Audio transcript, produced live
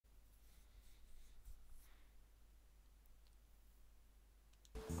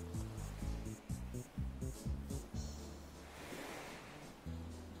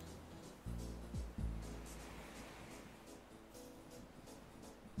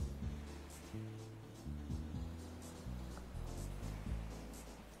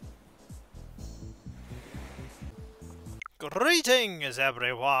Greetings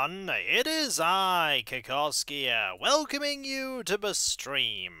everyone, it is I, Kikoskia, welcoming you to the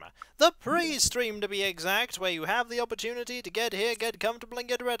stream. The pre-stream to be exact, where you have the opportunity to get here, get comfortable and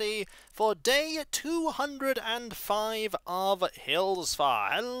get ready for day 205 of Hillsfar.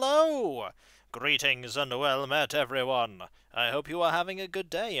 Hello! Greetings and well met everyone. I hope you are having a good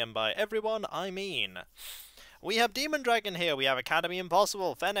day, and by everyone I mean... We have Demon Dragon here, we have Academy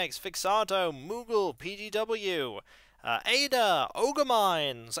Impossible, Fenix, Fixato, Moogle, PGW... Ada, Ogre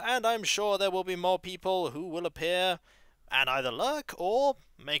Mines, and I'm sure there will be more people who will appear and either lurk or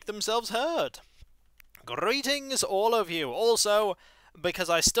make themselves heard. Greetings all of you. Also, because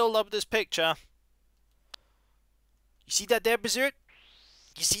I still love this picture. You see that there, Berserk?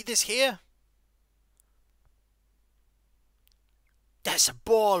 You see this here? That's a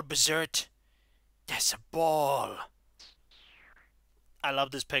ball, Berserk. That's a ball. I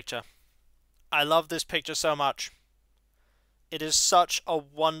love this picture. I love this picture so much. It is such a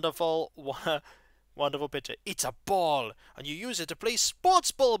wonderful, wonderful picture. It's a ball, and you use it to play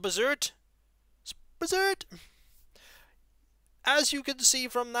sports ball, Berserk. Berserk. As you can see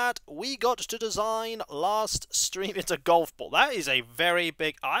from that, we got to design last stream. It's a golf ball. That is a very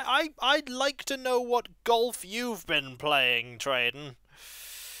big... I'd like to know what golf you've been playing, Traden.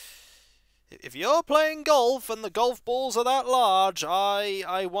 If you're playing golf and the golf balls are that large,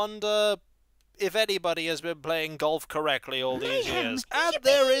 I wonder... if anybody has been playing golf correctly all these years. And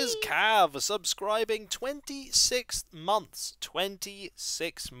there is Cav, subscribing 26 months.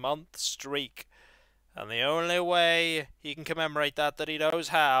 26-month streak. And the only way he can commemorate that he knows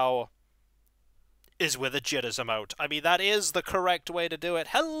how is with a jitters emote. I mean, that is the correct way to do it.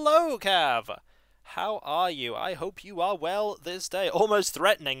 Hello, Cav! How are you? I hope you are well this day. Almost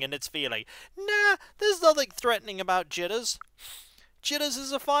threatening in its feeling. Nah, there's nothing threatening about Jitters. Jitters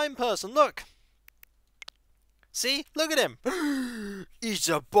is a fine person. Look! See? Look at him! He's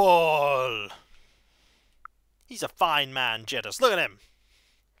a ball! He's a fine man, Jitters. Look at him!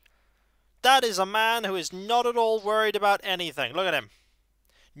 That is a man who is not at all worried about anything. Look at him.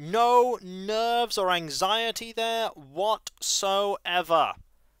 No nerves or anxiety there whatsoever.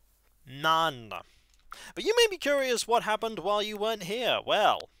 None. But you may be curious what happened while you weren't here.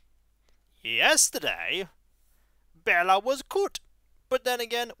 Well, yesterday, Bella was cut. But then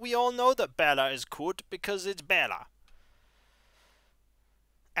again, we all know that Bella is good because it's Bella.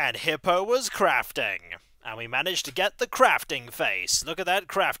 And Hippo was crafting. And we managed to get the crafting face. Look at that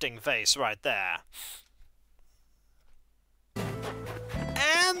crafting face right there.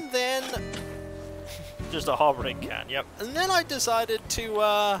 And then... just a hovering can, yep. And then I decided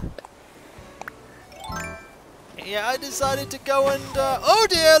to, yeah, I decided to go and, oh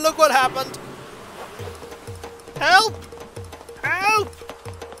dear, look what happened! Help! Help!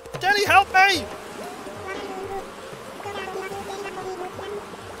 Daddy, help me!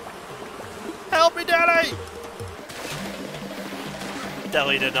 Help me, Daddy!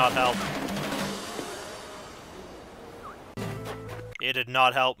 Deli did not help. He did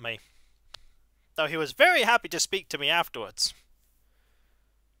not help me. Though he was very happy to speak to me afterwards.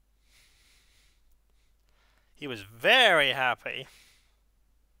 He was very happy.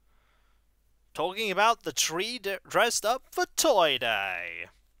 Talking about the tree dressed up for Toy Day.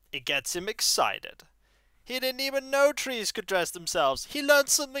 It gets him excited. He didn't even know trees could dress themselves. He learned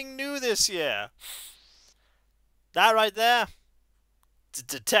something new this year. That right there, it's a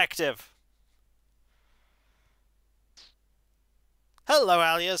detective. Hello,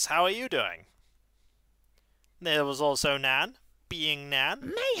 Alias. How are you doing? There was also Nan, being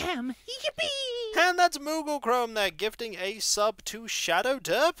Nan. Mayhem! Yippee! And that's Moogle Chrome there, gifting a sub to Shadow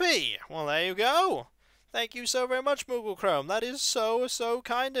Derpy. Well, there you go. Thank you so very much, Moogle Chrome. That is so, so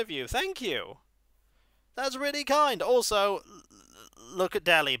kind of you. Thank you. That's really kind. Also, look at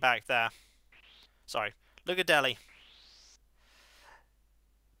Deli back there. Sorry. Look at Deli.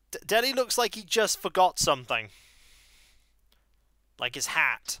 Deli looks like he just forgot something. Like his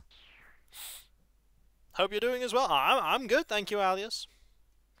hat. Hope you're doing as well. I'm good, thank you, Alias.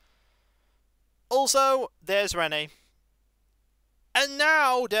 Also, there's Rennie. And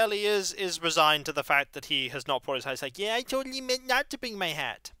now Deli is resigned to the fact that he has not brought his hat. He's like, yeah, I totally meant not to bring my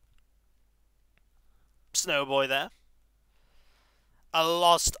hat. Snowboy there. A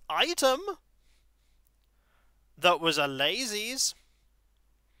lost item that was a lazy's.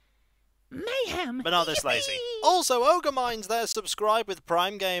 Mayhem! But not this lazy. Also, Ogre Mines there, subscribe with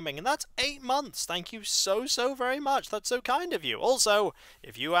Prime Gaming, and that's 8 months. Thank you so, so very much. That's so kind of you. Also,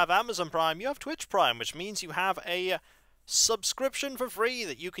 if you have Amazon Prime, you have Twitch Prime, which means you have a subscription for free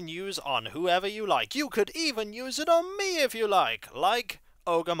that you can use on whoever you like. You could even use it on me if you like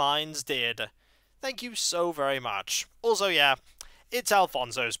Ogre Mines did. Thank you so very much. Also, yeah, it's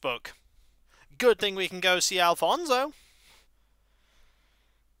Alfonso's book. Good thing we can go see Alfonso.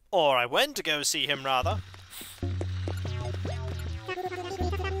 Or I went to go see him, rather.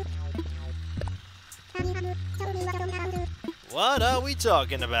 What are we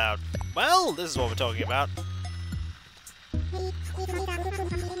talking about? Well, this is what we're talking about.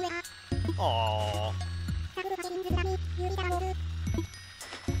 Aww.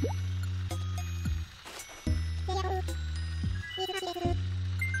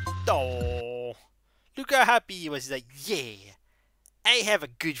 Oh, look how happy he was. He's like, yeah, I have a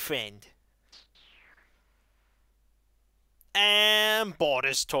good friend. And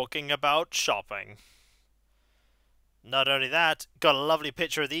Boris talking about shopping. Not only that, got a lovely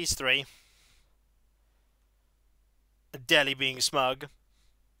picture of these three. Deli being smug.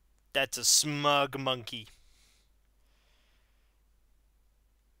 That's a smug monkey.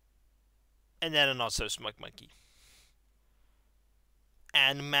 And then a not so smug monkey.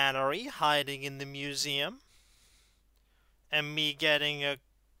 And Mallory hiding in the museum. And me getting a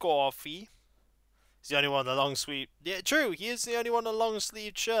coffee. He's the only one in the long sleeve. Yeah, true, he is the only one in a long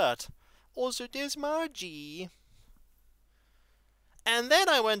sleeved shirt. Also, there's Margie. And then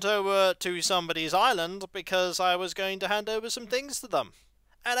I went over to somebody's island because I was going to hand over some things to them.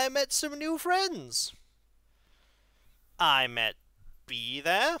 And I met some new friends. I met Bee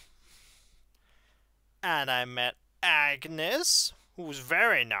there. And I met Agnes, who was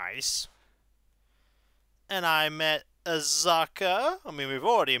very nice. And I met Azaka. I mean, we've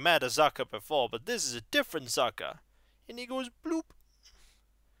already met Azaka before, but this is a different Zaka. And he goes bloop.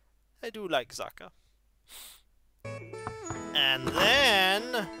 I do like Zaka. And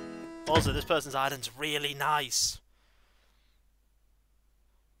then... also, this person's island's really nice.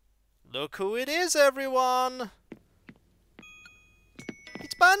 Look who it is, everyone!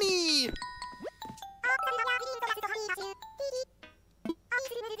 It's Bunny!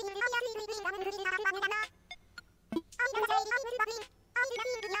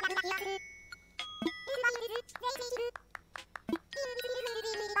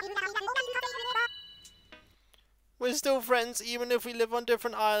 We're still friends even if we live on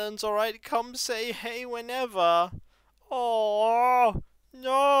different islands, alright? Come say hey whenever. Oh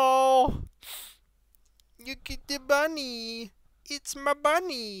no! You get the bunny. It's my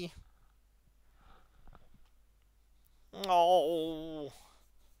bunny. Oh.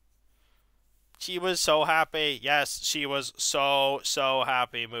 She was so happy. Yes, she was so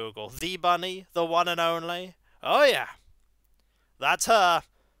happy, Moogle. The bunny, the one and only. Oh yeah. That's her.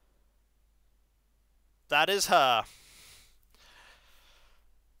 That is her.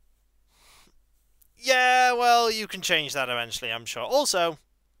 Yeah, well, you can change that eventually, I'm sure. Also,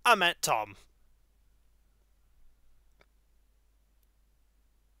 I met Tom.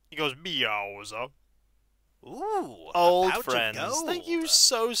 He goes, meowza. Ooh, old friends. Thank you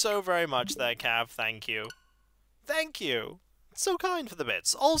so very much there, Cav. Thank you. Thank you. It's so kind for the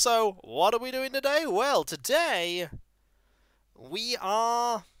bits. Also, what are we doing today? Well, today we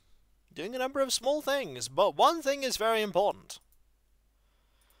are doing a number of small things, but one thing is very important.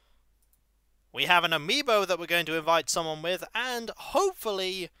 We have an amiibo that we're going to invite someone with, and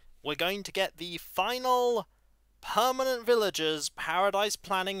hopefully we're going to get the final Permanent Villagers Paradise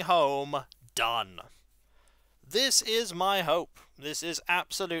Planning Home done. This is my hope. This is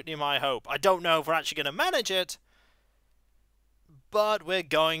absolutely my hope. I don't know if we're actually going to manage it, but we're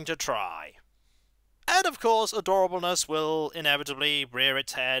going to try. And of course, Adorableness will inevitably rear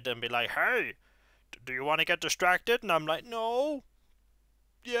its head and be like, hey, do you want to get distracted? And I'm like, no.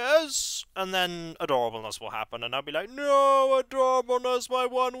 Yes. And then Adorableness will happen, and I'll be like, no, Adorableness, my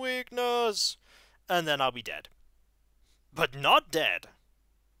one weakness. And then I'll be dead. But not dead.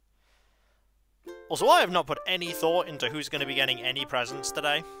 Also, I have not put any thought into who's going to be getting any presents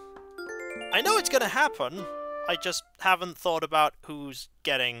today. I know it's going to happen. I just haven't thought about who's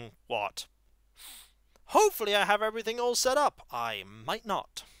getting what. Hopefully I have everything all set up. I might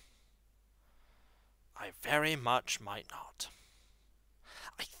not. I very much might not.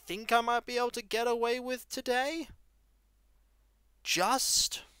 I think I might be able to get away with today.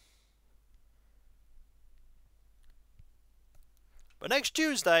 Just. But next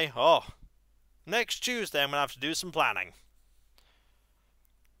Tuesday, next Tuesday I'm going to have to do some planning.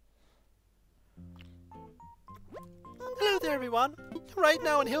 Hello there, everyone. Right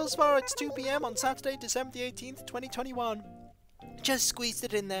now in Hillsborough, it's 2 PM on Saturday, December the 18th, 2021. Just squeezed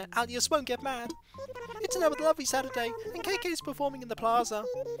it in there. Alias won't get mad. It's another lovely Saturday, and KK's performing in the plaza.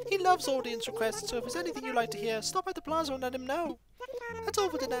 He loves audience requests, so if there's anything you'd like to hear, stop at the plaza and let him know. That's all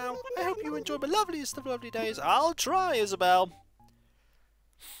for now. I hope you enjoy my loveliest of lovely days. I'll try, Isabel.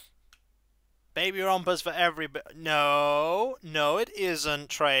 Baby rompers for everybody. No, no, it isn't,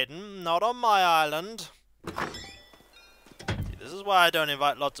 Traden. Not on my island. See, this is why I don't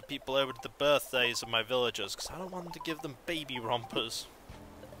invite lots of people over to the birthdays of my villagers, because I don't want to give them baby rompers.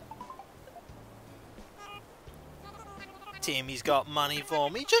 Timmy's got money for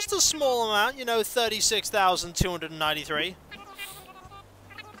me. Just a small amount, you know, 36,293.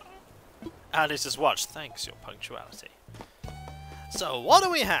 Alice has watched. Thanks, your punctuality. So, what do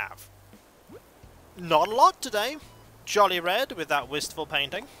we have? Not a lot today. Jolly Red with that wistful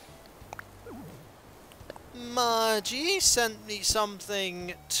painting. Margie sent me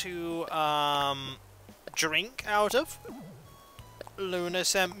something to, drink out of. Luna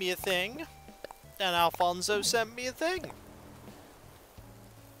sent me a thing. And Alfonso sent me a thing.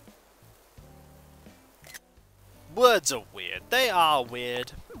 Words are weird. They are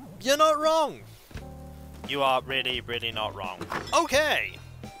weird. You're not wrong. You are really, really not wrong. Okay.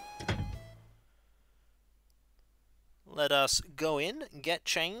 Let us go in, get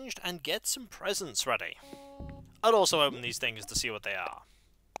changed, and get some presents ready. I'd also open these things to see what they are.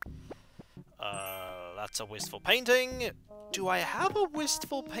 That's a wistful painting. Do I have a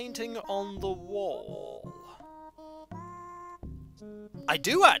wistful painting on the wall? I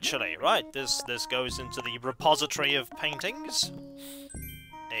do actually, right. This goes into the repository of paintings.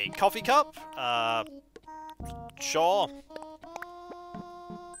 A coffee cup, sure.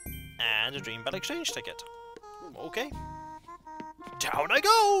 And a Dream Bell exchange ticket. Okay. Down I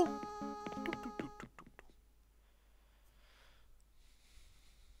go!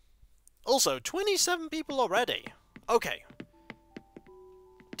 Also, 27 people already. Okay.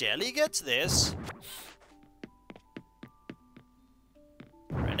 Deli gets this.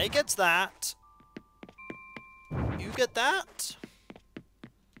 Renee gets that. You get that.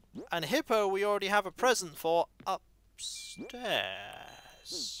 And Hippo we already have a present for upstairs.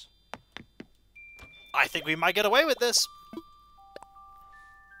 I think we might get away with this.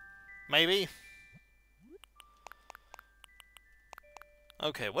 Maybe.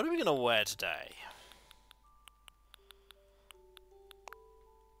 Okay, what are we gonna wear today?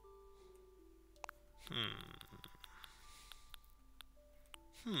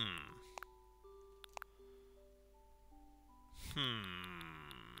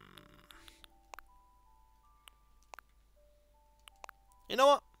 You know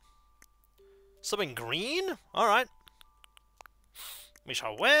what? Something green? Alright. We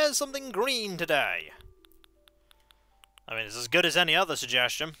shall wear something green today. I mean, it's as good as any other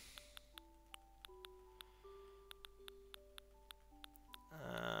suggestion.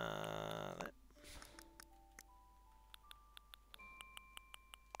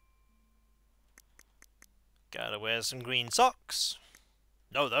 Gotta wear some green socks.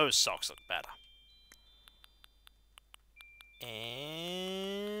 No, those socks look better.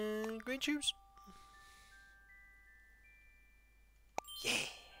 And green shoes. Yeah.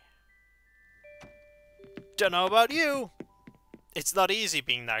 Don't know about you. It's not easy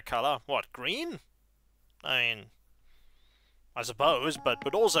being that color. What, green? I mean, I suppose, but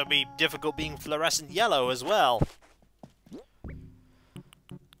would also be difficult being fluorescent yellow as well.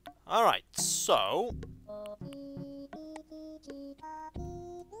 Alright, so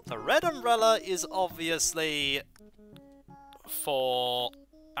the red umbrella is obviously for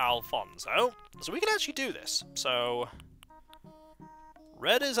Alfonso. So we can actually do this. So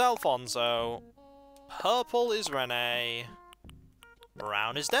red is Alfonso, purple is Renee,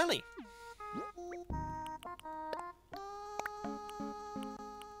 brown is Deli.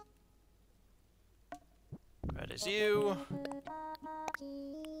 Red is you.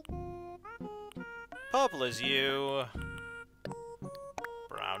 Purple is you.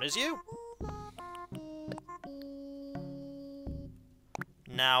 Brown is you.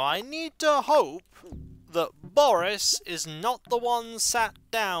 Now I need to hope that Boris is not the one sat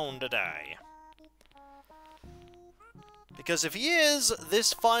down today. Because if he is,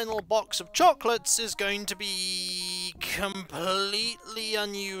 this final box of chocolates is going to be completely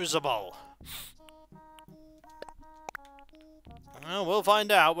unusable. Well, we'll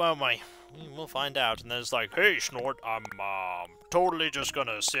find out, won't we? We'll find out, and then it's like, hey, Snort, I'm totally just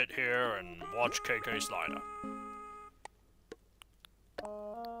gonna sit here and watch KK Slider.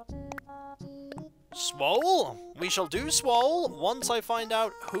 Swole? We shall do Swole once I find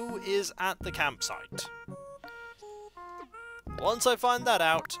out who is at the campsite. Once I find that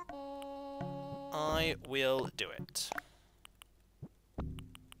out, I will do it.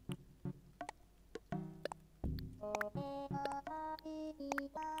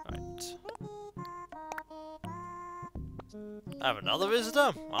 Right. I have another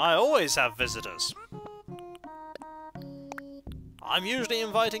visitor? I always have visitors. I'm usually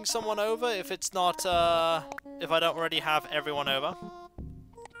inviting someone over if it's not, if I don't already have everyone over.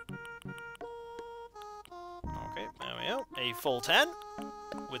 Okay, there we go. A full 10,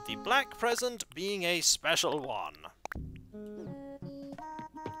 with the black present being a special one.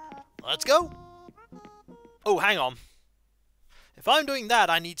 Let's go! Oh, hang on. If I'm doing that,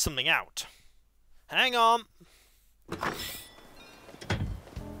 I need something out. Hang on.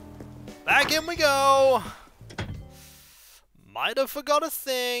 Back in we go! Might have forgot a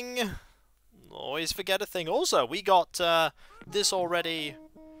thing. Always forget a thing. Also, we got this already.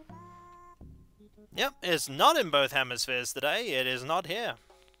 Yep, it's not in both hemispheres today. It is not here.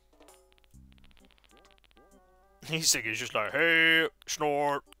 He's thinking, just like, hey,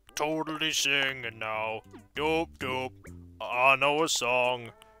 snort, totally singing now. Doop, doop. I know a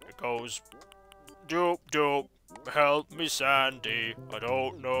song. It goes, doop, doop. Help me, Sandy. I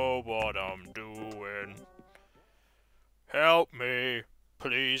don't know what I'm doing. Help me.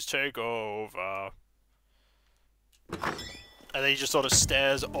 Please take over. And then he just sort of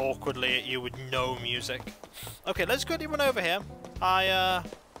stares awkwardly at you with no music. Okay, let's quickly run over here.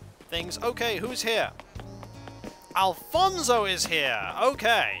 Things. Okay, who's here? Alfonso is here.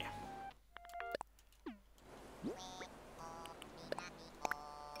 Okay.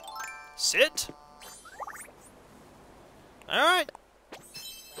 Sit. Alright.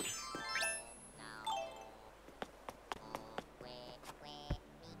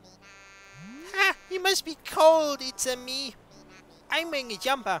 Ha! You must be cold, it's me. I'm wearing a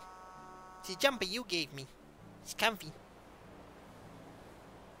jumper. It's a jumper you gave me. It's comfy. You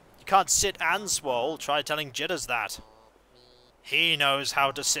can't sit and swole. Try telling Jitters that. He knows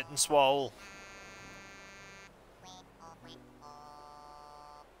how to sit and swole.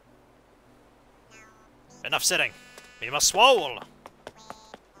 Enough sitting. We must swole.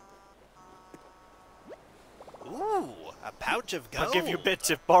 Ooh, a pouch of gold. I'll give you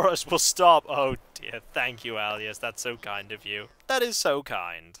bits if Boris will stop. Oh dear, thank you, Alias. That's so kind of you. That is so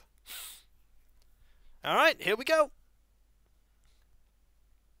kind. Alright, here we go.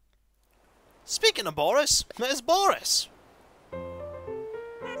 Speaking of Boris, there's Boris.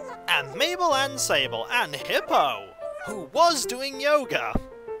 And Mabel and Sable and Hippo, who was doing yoga.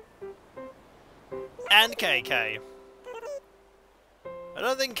 And KK. I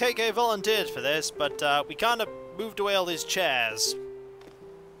don't think KK volunteered for this, but we kind of moved away all these chairs.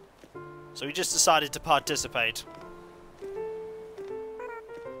 So we just decided to participate.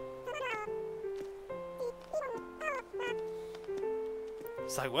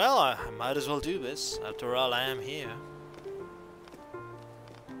 It's like, well, I might as well do this. After all, I am here.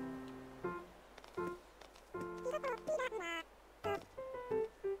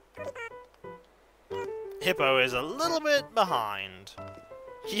 Hippo is a little bit behind.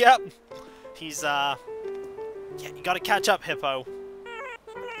 Yep. He's, yeah, you gotta catch up, Hippo.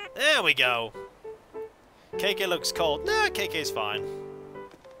 There we go. KK looks cold. Nah, KK's fine.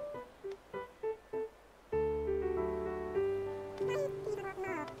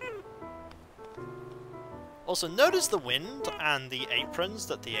 Also, notice the wind and the aprons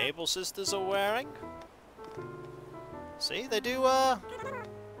that the Able sisters are wearing. See, they do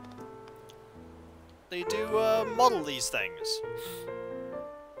model these things.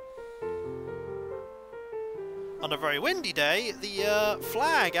 On a very windy day, the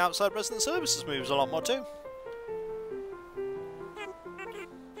flag outside Resident Services moves a lot more too.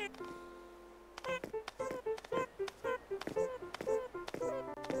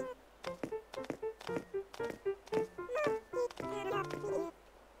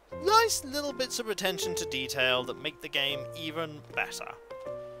 Nice little bits of attention to detail that make the game even better.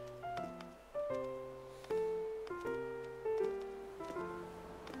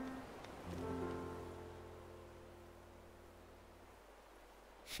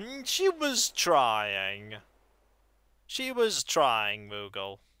 She was trying. She was trying,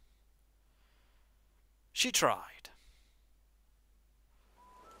 Moogle. She tried.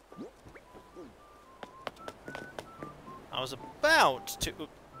 I was about to...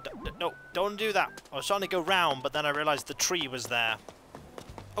 No, don't do that. I was trying to go round, but then I realized the tree was there.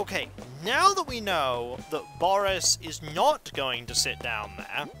 Okay, now that we know that Boris is not going to sit down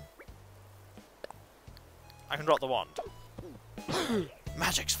there, I can drop the wand.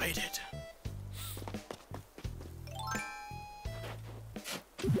 Magic's faded.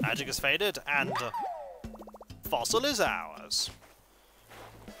 Magic is faded, and Fossil is ours.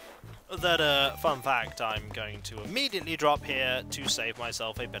 That, fun fact, I'm going to immediately drop here to save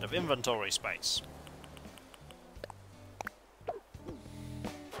myself a bit of inventory space.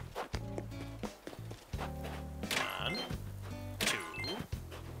 One, 2,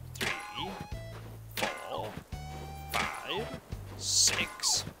 3, 4, 5,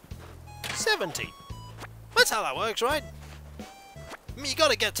 6, 70. That's how that works, right? I mean, you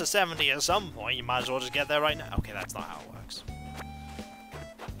gotta get to 70 at some point. You might as well just get there right now. Okay, that's not how it works.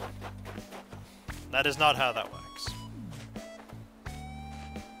 That is not how that works.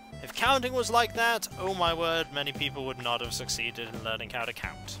 If counting was like that, oh my word, many people would not have succeeded in learning how to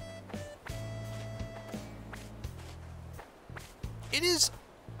count. It is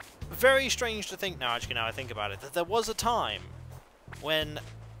very strange to think now, actually, now I think about it, that there was a time when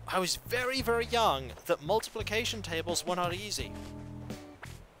I was very, very young that multiplication tables were not easy.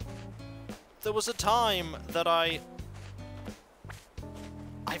 There was a time that I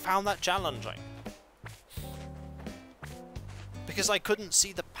found that challenging. Because I couldn't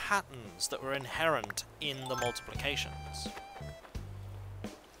see the patterns that were inherent in the multiplications.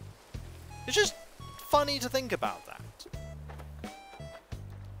 It's just funny to think about that.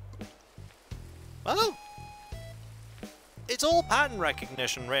 Well, it's all pattern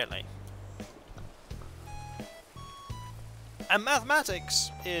recognition, really. And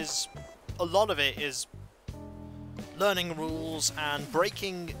mathematics is, a lot of it is learning rules and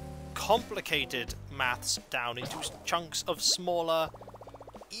breaking complicated maths down into chunks of smaller,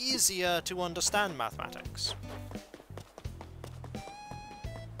 easier to understand mathematics.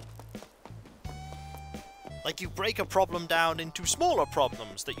 Like, you break a problem down into smaller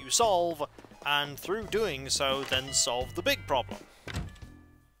problems that you solve, and through doing so, then solve the big problem.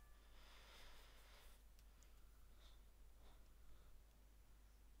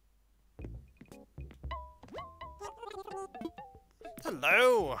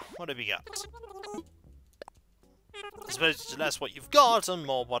 Hello! What have you got? I suppose it's less what you've got and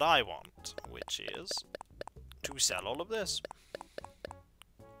more what I want, which is to sell all of this.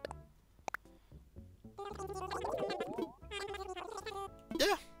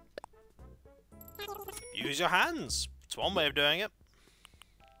 Yeah. Use your hands. It's one way of doing it.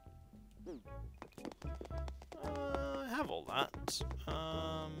 I have all that.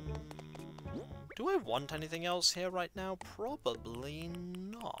 Do I want anything else here right now? Probably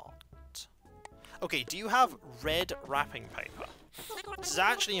not. Okay, do you have red wrapping paper? This is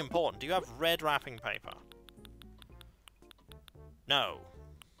actually important. Do you have red wrapping paper? No.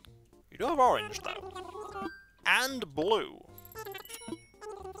 You do have orange, though. And blue.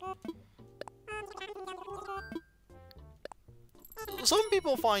 Some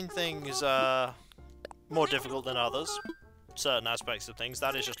people find things more difficult than others. Certain aspects of things.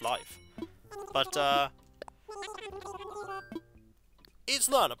 That is just life. But, it's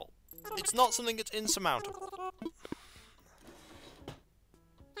learnable. It's not something that's insurmountable.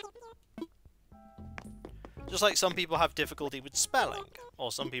 Just like some people have difficulty with spelling,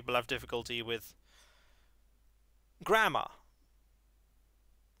 or some people have difficulty with grammar.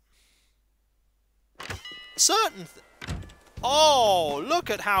 Oh, look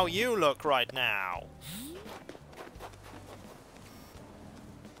at how you look right now.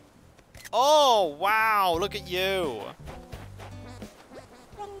 Oh, wow, look at you.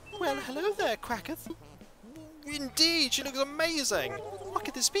 Well, hello there, Crackers. Indeed, she looks amazing. What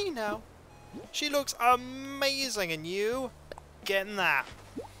could this be now? She looks amazing, and you getting that.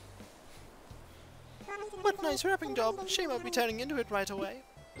 What a nice wrapping job. Shame I'll be turning into it right away.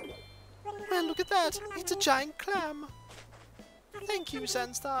 Well, look at that. It's a giant clam. Thank you,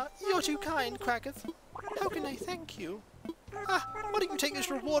 Sandstar. You're too kind, Crackers. How can I thank you? Ah, why don't you take this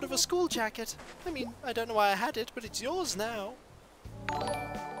reward of a school jacket? I mean, I don't know why I had it, but it's yours now.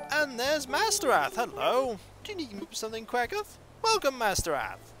 And there's Masterath. Hello. Do you need me for something, Crackers? Welcome,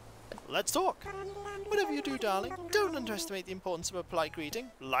 Masterath. Let's talk. Whatever you do, darling, don't underestimate the importance of a polite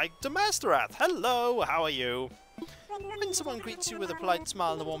greeting. Like to Masterath. Hello, how are you? When someone greets you with a polite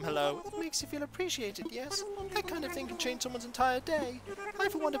smile and a warm hello, it makes you feel appreciated, yes? That kind of thing can change someone's entire day. I,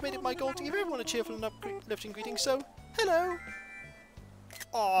 for one, have made it my goal to give everyone a cheerful and uplifting greeting, so, hello!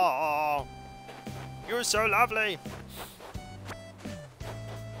 Aww. You're so lovely.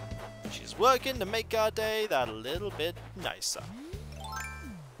 She's working to make our day that little bit nicer.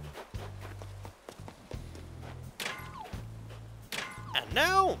 And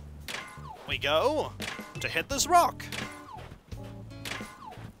now, we go to hit this rock.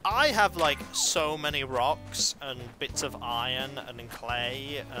 I have like so many rocks and bits of iron and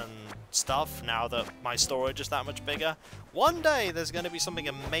clay and stuff now that my storage is that much bigger. One day there's going to be something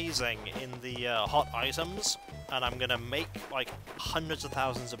amazing in the hot items, and I'm going to make like hundreds of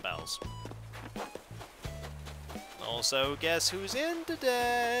thousands of bells. Also, guess who's in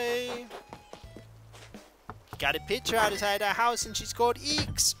today? Got a picture outside our house and she's called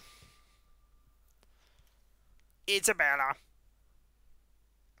Eeks. Isabella.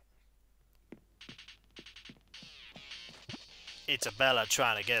 It's a Bella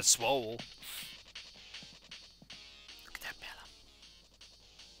trying to get swole. Look at that Bella.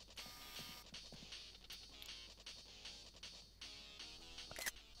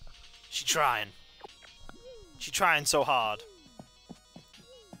 She trying. She trying so hard.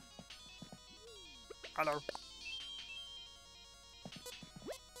 Hello.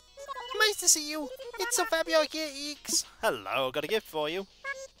 Nice to see you. It's so fabulous here, Eeks. Hello, got a gift for you.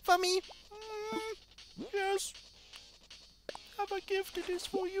 For me? Yes. Have a gift, it is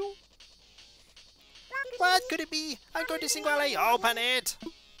for you. What could it be? I'm going to sing while I open it.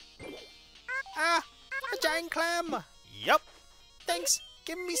 Ah, a giant clam. Yup. Thanks.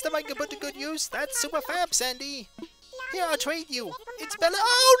 Give me stuff I can put to good use. That's super fab, Sandy. Here, I'll trade you. It's Bella.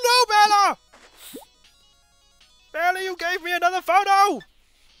 Oh no, Bella! Bella, you gave me another photo!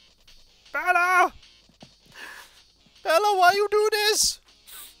 Bella! Bella, why you do this?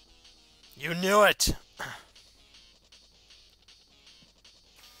 You knew it.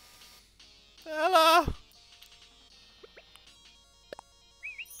 Bella!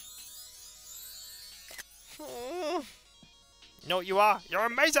 You know what you are? You're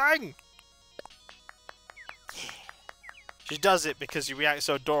amazing! She does it because you react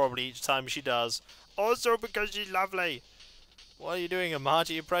so adorably each time she does. Also because she's lovely. What are you doing, a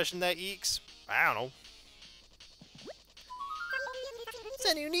Margie impression there, Eeks? I don't know.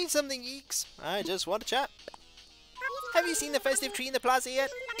 Sandy, you need something, Eeks. I just want to chat. Have you seen the festive tree in the plaza yet?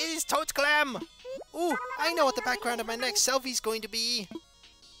 It is Toad's Clam. Ooh, I know what the background of my next selfie's going to be.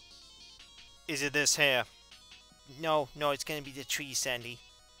 Is it this here? No, it's going to be the tree, Sandy.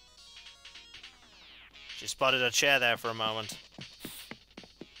 She spotted a chair there for a moment.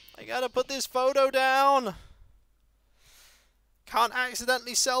 I gotta put this photo down. Can't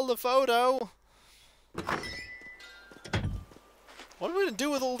accidentally sell the photo. What are we gonna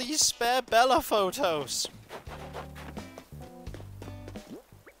do with all these spare Bella photos?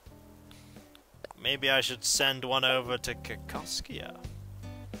 Maybe I should send one over to Kikoskia.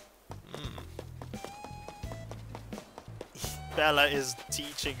 Bella is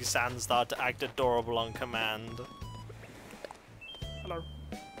teaching Sandstar to act adorable on command. Hello.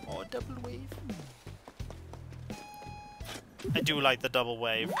 Oh, double wave. I do like the double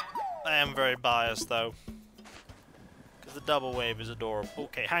wave. I am very biased though. Because the double wave is adorable.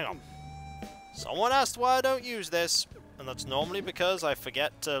 Okay, hang on. Someone asked why I don't use this. And that's normally because I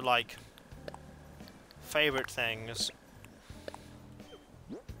forget to, like, favorite things.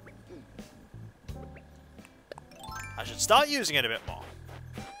 I should start using it a bit more.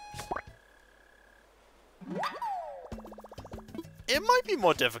 It might be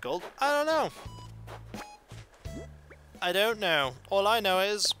more difficult. I don't know. I don't know. All I know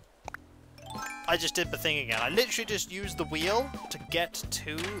is I just did the thing again. I literally just used the wheel to get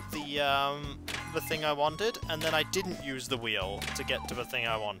to the thing I wanted, and then I didn't use the wheel to get to the thing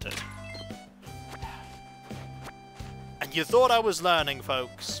I wanted. And you thought I was learning,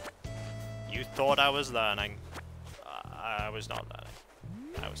 folks. You thought I was learning. I was not learning.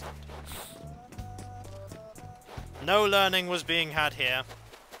 I was not. No learning was being had here.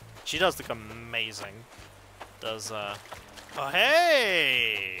 She does look amazing. Does, Oh,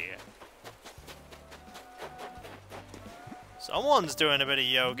 hey! Someone's doing a bit of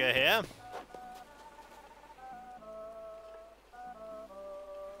yoga here.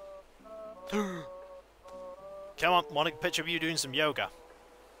 Come on, want a picture of you doing some yoga.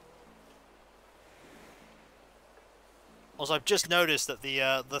 Also, I've just noticed that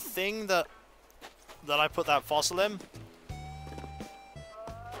the thing that I put that fossil in,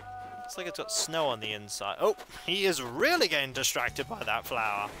 it's like it's got snow on the inside. Oh, he is really getting distracted by that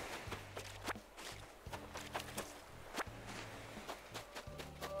flower.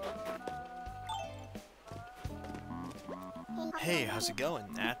 Hey, how's it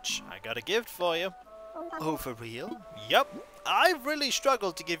going, Natch? I got a gift for you. Oh, for real? Yep. I've really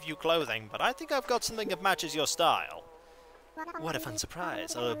struggled to give you clothing, but I think I've got something that matches your style. What a fun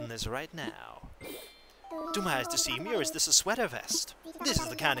surprise. I'll open this right now. Do my eyes deceive me, or is this a sweater vest? This is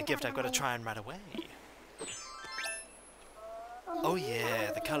the kind of gift I've got to try on right away. Oh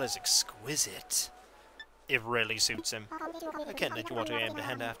yeah, the color's exquisite. It really suits him. I can't let you want to aim to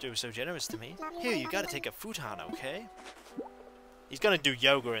hand after you were so generous to me. Here, you gotta take a futon, okay? He's gonna do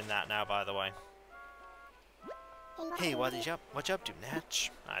yoga in that now, by the way. Hey, what you up to,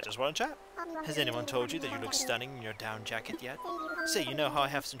 Natch? I just want to chat. Has anyone told you that you look stunning in your down jacket yet? Say, you know how I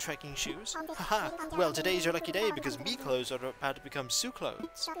have some trekking shoes? Haha, well, today's your lucky day because me clothes are about to become Sue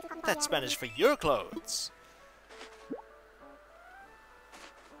clothes. That's Spanish for your clothes.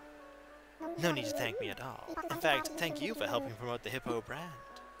 No need to thank me at all. In fact, thank you for helping promote the Hippo brand.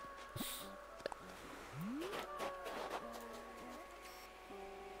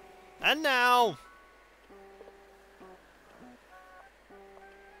 And now...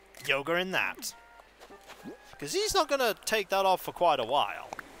 yoga in that. Because he's not going to take that off for quite a while.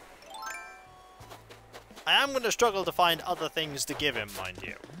 I am going to struggle to find other things to give him, mind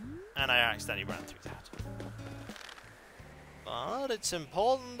you. And I accidentally ran through that. But it's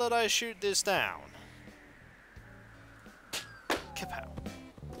important that I shoot this down. Kapow.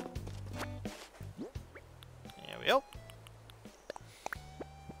 There we go.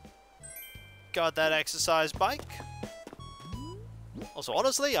 Got that exercise bike. Also,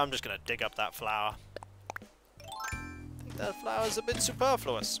 honestly, I'm just going to dig up that flower. I think that flower's a bit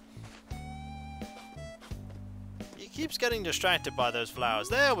superfluous. He keeps getting distracted by those flowers.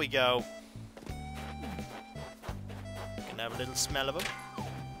 There we go. Can have a little smell of them.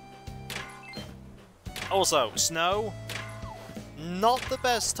 Also, snow. Not the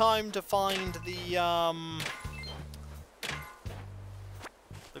best time to find the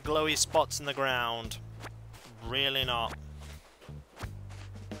glowy spots in the ground. Really not.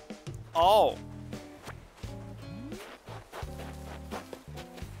 Oh.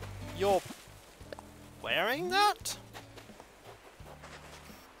 You're wearing that?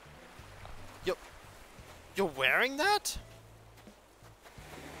 You're wearing that?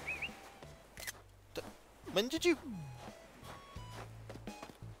 When did you...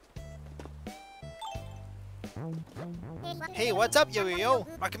 Hey, what's up, yo-yo?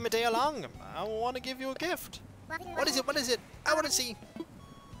 Welcome my day along. I want to give you a gift. What is it? What is it? I want to see.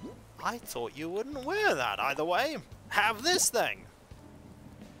 I thought you wouldn't wear that either way. Have this thing.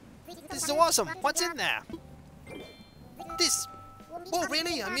 This is awesome. What's in there? This. Oh,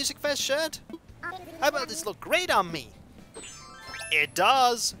 really? A Music Fest shirt? How about this look great on me? It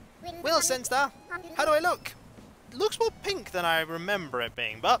does. Well, Senstar, how do I look? It looks more pink than I remember it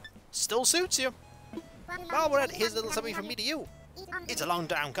being, but still suits you. While we're at it, here's a little something from me to you. It's a long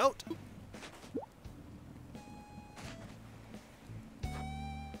down coat.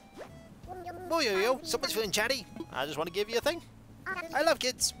 Oh, yo-yo, someone's feeling chatty. I just want to give you a thing. I love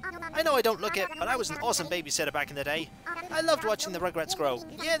kids. I know I don't look it, but I was an awesome babysitter back in the day. I loved watching the Rugrats grow.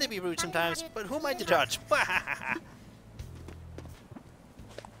 Yeah, they'd be rude sometimes, but who am I to judge?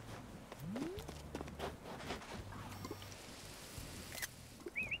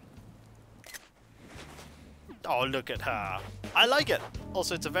 Oh, look at her. I like it.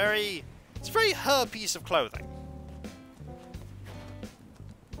 Also, it's a very her piece of clothing.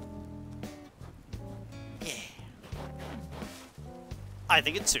 Yeah. I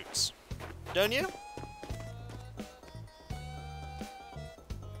think it suits. Don't you?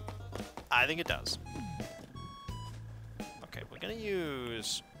 I think it does. Okay, we're gonna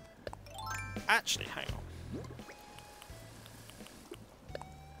use... Actually, hang on.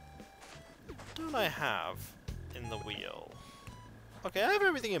 What don't I have in the wheel? Okay, I have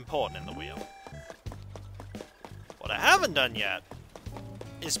everything important in the wheel. What I haven't done yet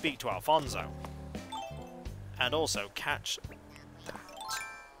is speak to Alfonso. And also catch that.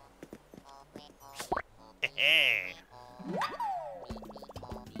 Hey.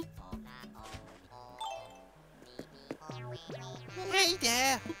 Hey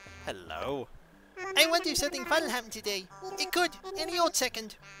there! Hello. I wonder if something fun happened today. It could, any old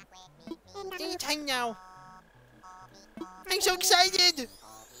second. Anytime now. I'm so excited!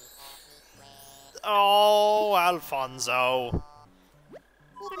 Oh, Alfonso.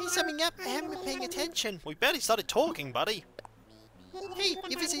 Is something up? I haven't been paying attention. We barely started talking, buddy. Hey,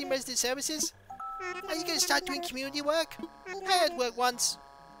 you visiting resident services? Are you going to start doing community work? I had work once.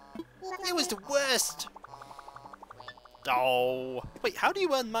 It was the worst. Oh. Wait, how do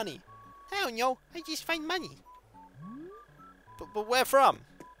you earn money? I don't know. I just find money. But where from?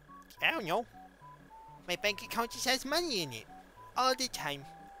 I don't know. My bank account just has money in it. All the time.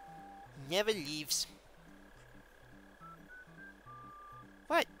 Never leaves.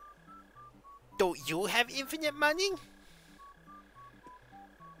 What? Don't you have infinite money?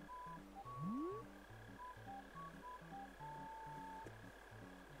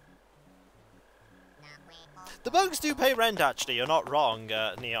 The bugs do pay rent, actually. You're not wrong,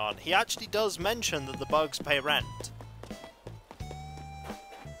 Neon. He actually does mention that the bugs pay rent.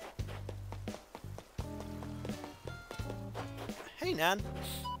 Hey, Nan.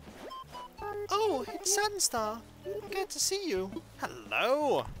 Oh, it's Sunstar. Good to see you.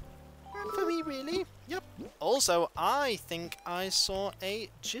 Hello. For me, really? Yep. Also, I think I saw a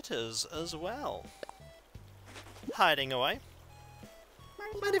Jitters as well. Hiding away.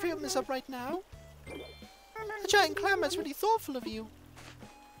 Mind if I open this up right now? A giant clam, that's really thoughtful of you.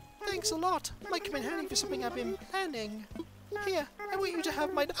 Thanks a lot. Might come in handy for something I've been planning. Here, I want you to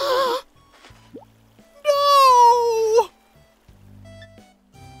have my... No!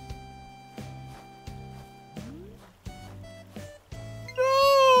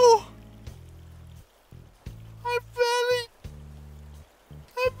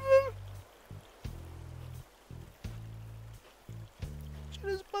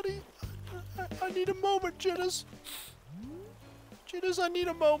 Buddy, I need a moment, Jitters. Jitters, I need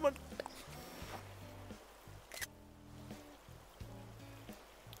a moment.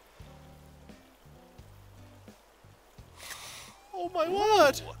 Oh my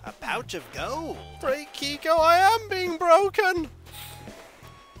word! A pouch of gold. Break, Kiko, I am being broken!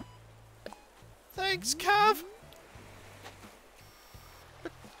 Thanks, Cav!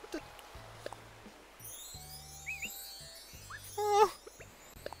 Oh.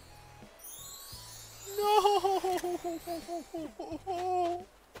 No!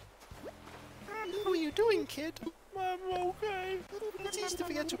 How are you doing, kid? I'm okay. It's easy to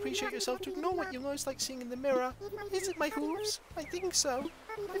forget to appreciate yourself, to ignore what you most like seeing in the mirror. Is it my hooves? I think so.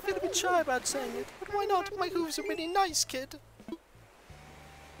 I feel a bit shy about saying it, but why not? My hooves are really nice, kid.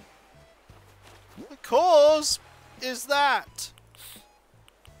 The cause is that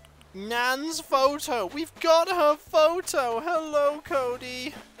Nan's photo. We've got her photo. Hello,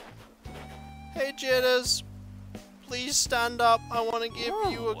 Cody. Hey, Jitters. Please stand up. I want to give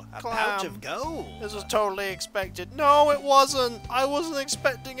you a clam. Pouch of gold. This was totally expected. No, it wasn't. I wasn't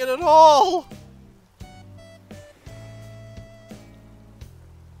expecting it at all.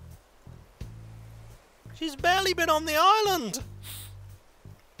 She's barely been on the island.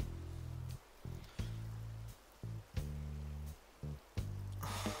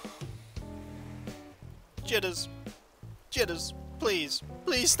 Jitters. Jitters, please.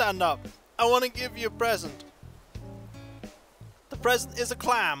 Please stand up. I want to give you a present. The present is a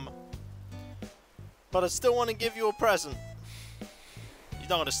clam. But I still want to give you a present. He's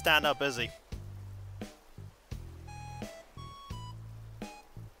not going to stand up, is he?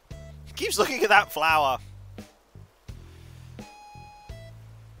 He keeps looking at that flower.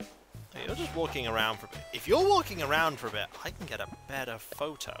 Hey, you're just walking around for a bit. If you're walking around for a bit, I can get a better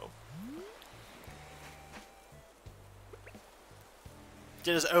photo.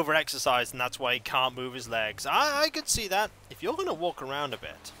 Jitters over-exercised and that's why he can't move his legs. I could see that. If you're going to walk around a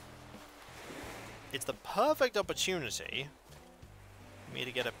bit, it's the perfect opportunity for me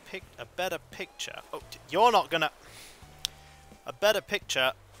to get a better picture. Oh, you're not going to... A better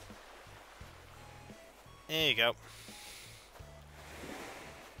picture. There you go.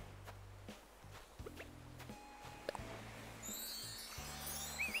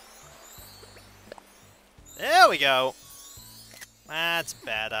 There we go. That's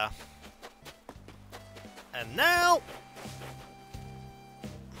better. And now...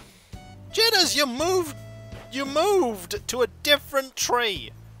 Jitters, you moved to a different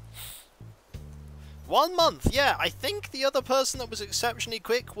tree. 1 month, yeah. I think the other person that was exceptionally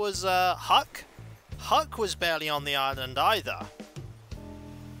quick was Huck. Huck was barely on the island either.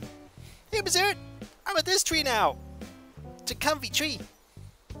 Hey, Berserk! I'm at this tree now. It's a comfy tree.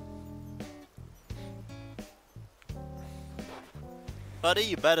 Buddy,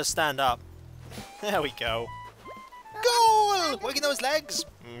 you better stand up. There we go. Goal! Working those legs.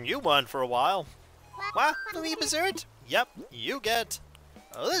 You weren't for a while. What? For me, Berserk? Yep, you get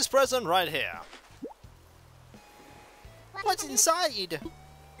this present right here. What's inside?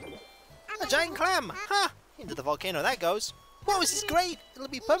 A giant clam. Huh. Into the volcano that goes. Wow, this is great. It'll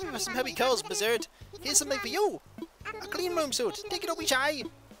be perfect for some heavy curls, Berserk. Here's something for you. A clean room suit. Take it up, shy.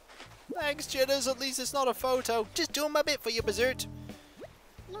 Thanks, Jitters. At least it's not a photo. Just doing my bit for you, Berserk.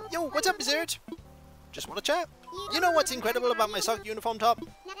 Yo, what's up, Berserk? Just want to chat. You know what's incredible about my sock uniform top?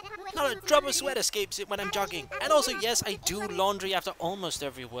 Not a drop of sweat escapes it when I'm jogging. And also, yes, I do laundry after almost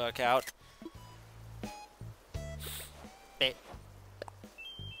every workout. Bit.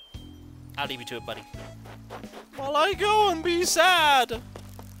 I'll leave you to it, buddy. While I go and be sad.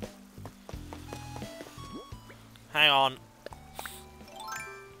 Hang on.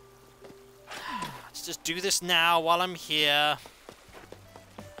 Let's just do this now while I'm here.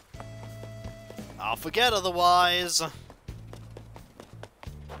 I'll forget otherwise.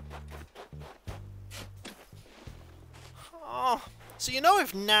 Oh, so you know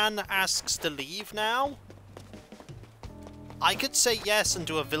if Nan asks to leave now, I could say yes and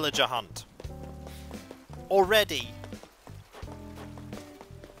do a villager hunt. Already.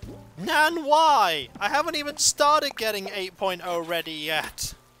 Nan, why? I haven't even started getting 8.0 ready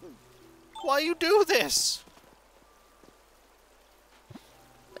yet. Why you do this?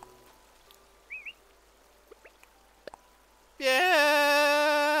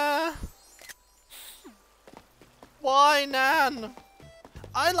 Yeah. Why, Nan?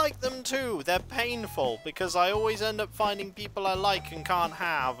 I like them too. They're painful because I always end up finding people I like and can't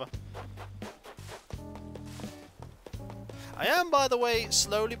have. I am, by the way,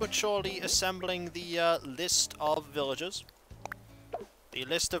 slowly but surely assembling the list of villagers. The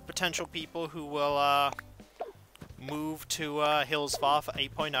list of potential people who will move to Hillsfar for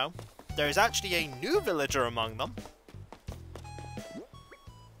 8.0. There is actually a new villager among them.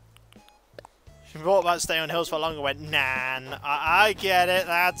 She thought about staying on Hillsfar longer and went, Nan. I get it,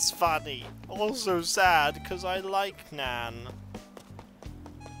 that's funny. Also sad, because I like Nan.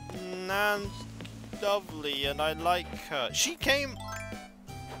 Nan's lovely, and I like her. She came...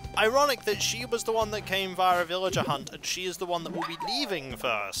 Ironic that she was the one that came via a villager hunt, and she is the one that will be leaving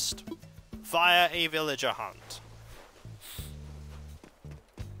first. Via a villager hunt.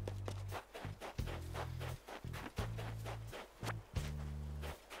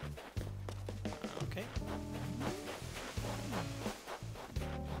 Okay.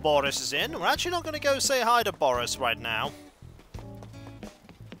 Boris is in. We're actually not going to go say hi to Boris right now.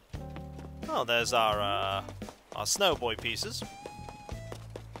 Oh, there's our snowboy pieces.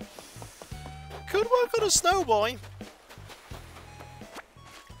 Could work on a snowboy.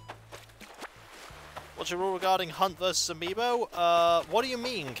 What's your rule regarding hunt versus amiibo? What do you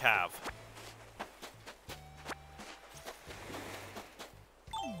mean, Cav?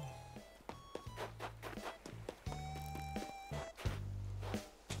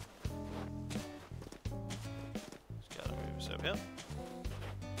 Just gotta move this over here.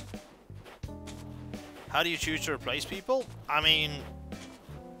 How do you choose to replace people? I mean,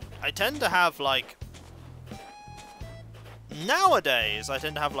 I tend to have, like... Nowadays, I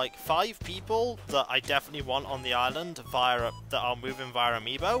tend to have, like, 5 people that I definitely want on the island via that are moving via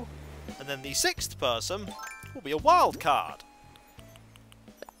amiibo. And then the 6th person will be a wild card.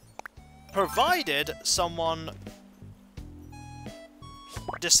 Provided someone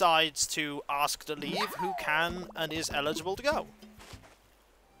decides to ask to leave who can and is eligible to go.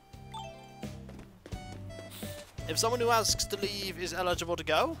 If someone who asks to leave is eligible to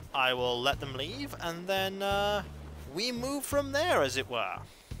go, I will let them leave, and then we move from there, as it were.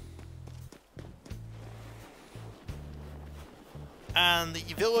 And the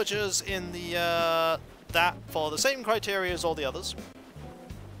villagers in the that follow the same criteria as all the others.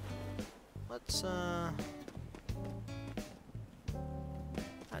 Let's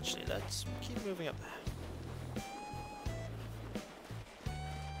actually let's keep moving up there.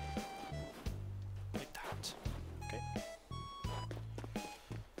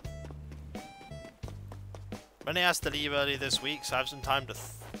 Rennie has to leave early this week, so I have some time to...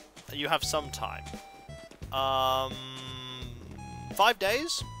 you have some time. 5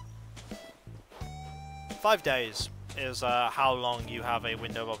 days? 5 days is how long you have a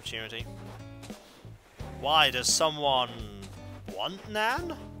window of opportunity. Why? Does someone want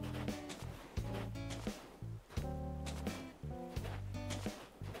Nan?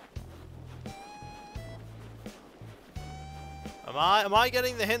 Am I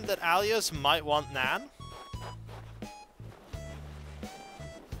getting the hint that Alias might want Nan?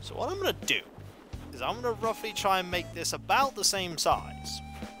 So what I'm going to do is I'm going to roughly try and make this about the same size.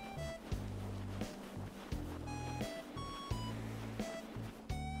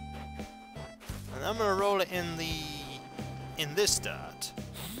 And I'm going to roll it in this dirt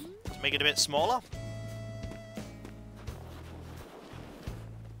to make it a bit smaller.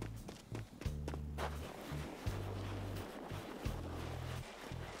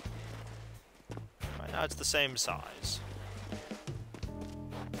 Right now it's the same size.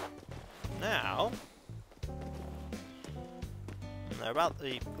 Now, they're about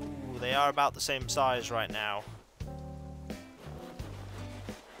the... ooh, they are about the same size right now.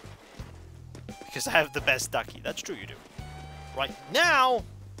 Because I have the best ducky. That's true, you do. Right now,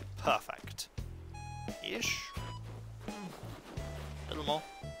 perfect. Ish. A little more.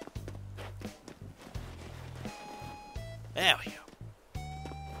 There we go.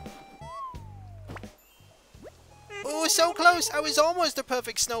 Oh, so close! I was almost a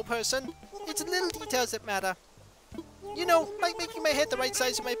perfect snow person. It's the little details that matter. You know, like making my head the right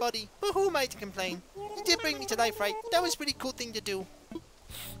size of my body. But who am I to complain? You did bring me to life, right? That was a pretty cool thing to do.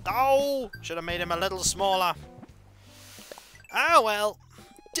 Oh! Should have made him a little smaller. Ah, well.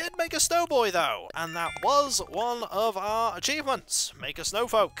 Did make a snowboy, though. And that was one of our achievements. Make a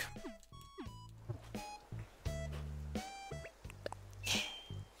snowfolk.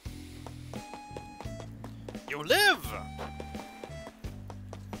 You live!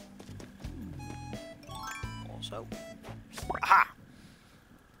 Also... aha!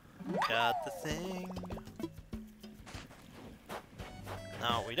 Got the thing.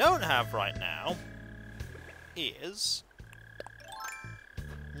 Now, what we don't have right now is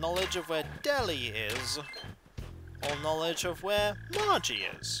knowledge of where Deli is, or knowledge of where Margie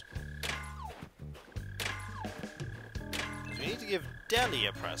is. Because we need to give Deli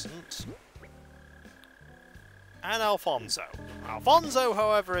a present. And Alfonso. Alfonso,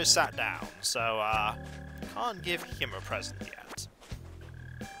 however, is sat down, so, Can't give him a present yet.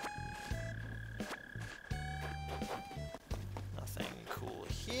 Nothing cool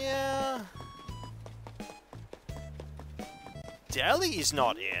here. Deli's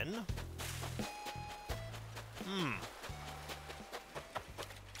not in.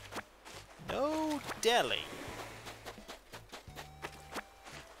 No deli.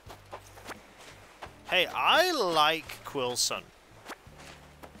 Hey, I like Quilson.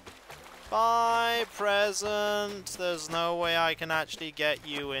 Bye, present. There's no way I can actually get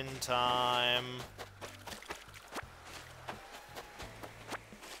you in time.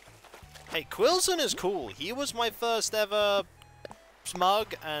 Hey, Quilson is cool. He was my first ever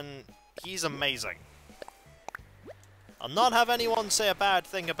smug, and he's amazing. I'll not have anyone say a bad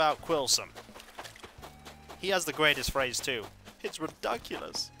thing about Quilson. He has the greatest phrase too. It's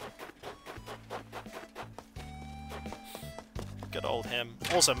ridiculous. Good old him.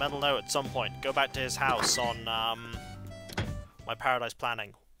 Also, mental note at some point, go back to his house on my Paradise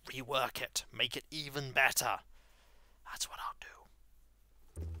Planning. Rework it. Make it even better. That's what I'll do.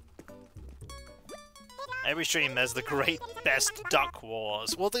 Every stream there's the great best duck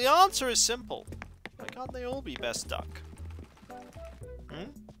wars. Well, the answer is simple. Why can't they all be best duck?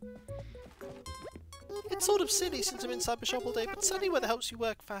 It's sort of silly since I'm inside the shop all day, but sunny weather helps you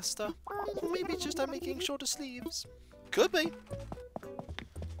work faster. Or maybe it's just I'm making shorter sleeves. Could be.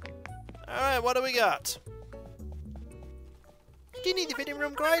 Alright, what do we got? Do you need the fitting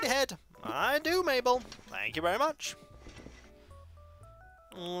room? Go right ahead. I do, Mabel. Thank you very much.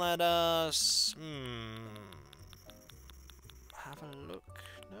 Let us... have a look.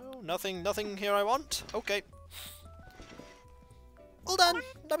 No, nothing here I want. Okay. All done.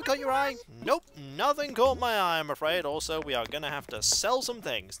 Never caught your eye. Nope, nothing caught my eye, I'm afraid. Also, we are gonna have to sell some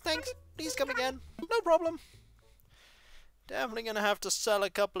things. Thanks. Please come again. No problem. Definitely gonna have to sell a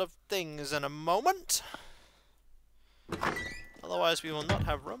couple of things in a moment. Otherwise, we will not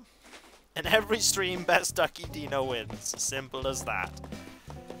have room. In every stream, best Ducky Dino wins. Simple as that.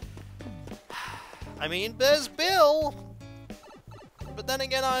 I mean, there's Bill! But then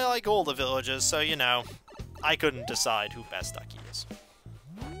again, I like all the villagers, so you know, I couldn't decide who best Ducky is.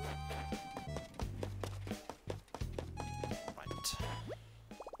 Right.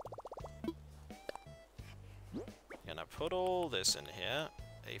 Gonna put all this in here.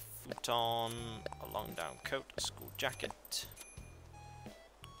 A futon, a long down coat, a school jacket.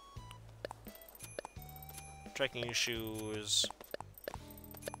 Trekking shoes.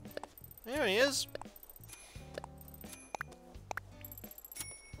 There he is.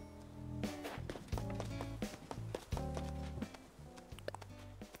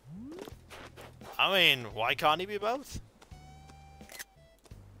 I mean, why can't he be both?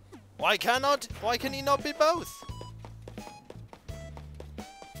 Why can he not be both?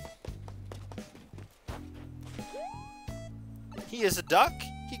 He is a duck.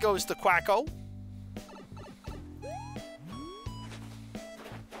 He goes to Quacko.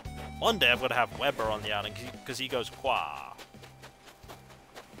 One day I've got to have Weber on the island because he goes qua.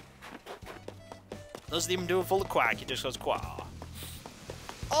 Doesn't even do a full quack, he just goes qua.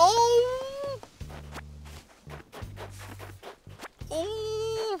 Oh!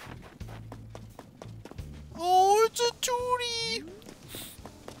 Oh! Oh, it's a tootie!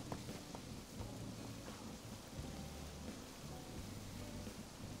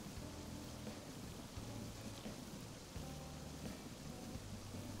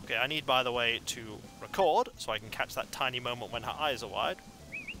 Okay, I need, by the way, to record so I can catch that tiny moment when her eyes are wide.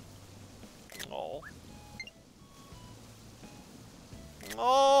 Oh.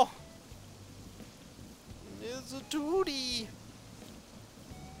 Oh! It's a tootie!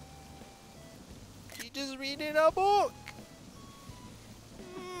 She just reading a book!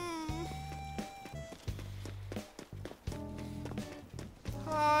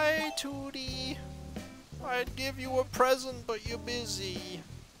 Hi, Tootie! I'd give you a present, but you're busy.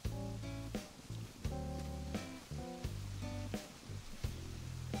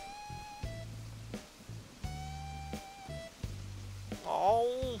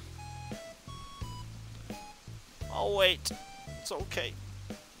 Oh. I'll wait. It's okay.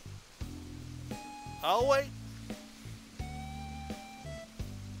 I'll wait.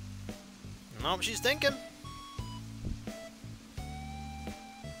 Nope, she's thinking.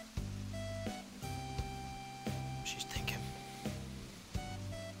 She's thinking.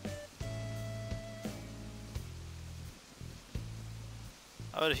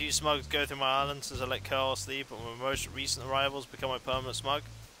 I had a few smugs go through my island since I let Carl sleep, but my most recent arrivals become my permanent smug.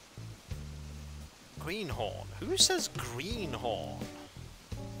 Greenhorn? Who says greenhorn?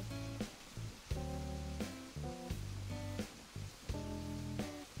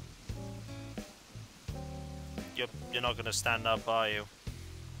 you're not gonna stand up, are you?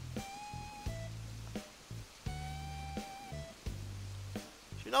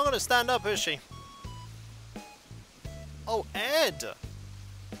 She's not gonna stand up, is she? Oh, Ed!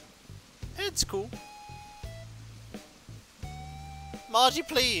 Ed's cool. Margie,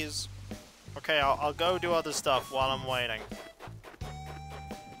 please! Okay, I'll go do other stuff while I'm waiting.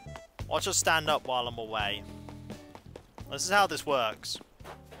 Watch her stand up while I'm away. This is how this works.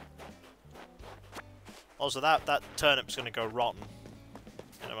 Also, that turnip's gonna go rotten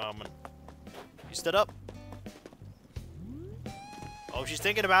in a moment. You stood up? Oh, she's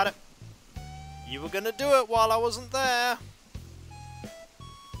thinking about it. You were gonna do it while I wasn't there.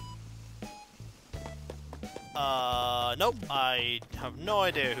 Nope. I have no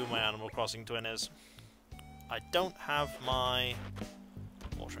idea who my Animal Crossing twin is. I don't have my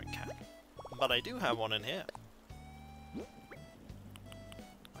watering can. But I do have one in here.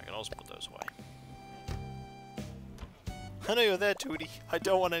 I can also put those away. I know you're there, Tootie. I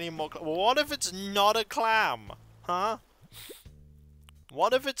don't want any more what if it's not a clam? Huh?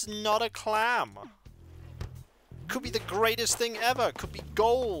 What if it's not a clam? Could be the greatest thing ever. Could be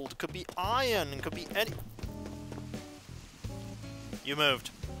gold. Could be iron. Could be any... You moved.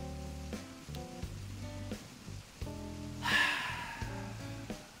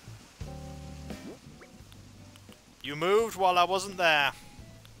 You moved while I wasn't there.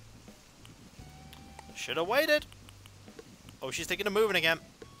 Should have waited. Oh, she's thinking of moving again.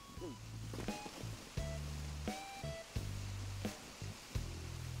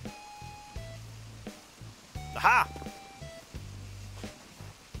 Aha!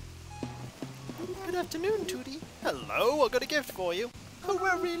 Good afternoon, Tootie. Hello, I got a gift for you. Oh,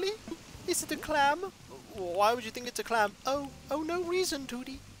 well, really? Is it a clam? Why would you think it's a clam? Oh, no reason,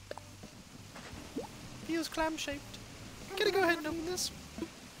 Tootie. Feels clam-shaped. Can I go ahead and open this?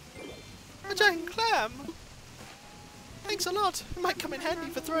 A giant clam! Thanks a lot. It might come in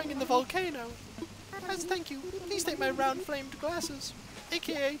handy for throwing in the volcano. As thank you, please take my round-flamed glasses.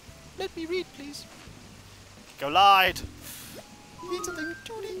 AKA, let me read, please. Go lied. Need something,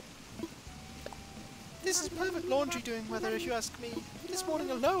 Tootie. This is perfect laundry doing weather, if you ask me. This morning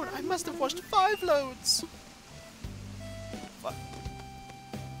alone, I must have washed 5 loads. What?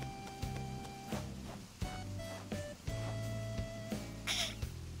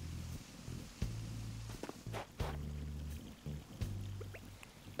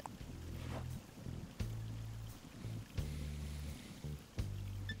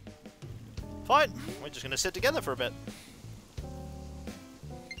 Fine, we're just gonna sit together for a bit.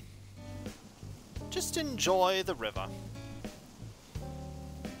 Just enjoy the river.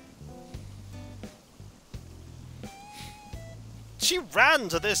 She ran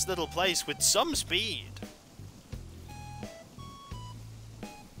to this little place with some speed.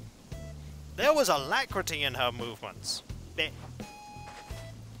 There was alacrity in her movements.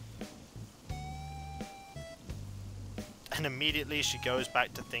 And immediately she goes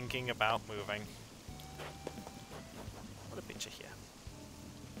back to thinking about moving. What a picture here.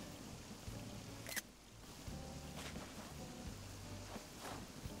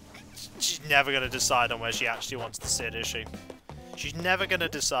 She's never going to decide on where she actually wants to sit, is she? She's never going to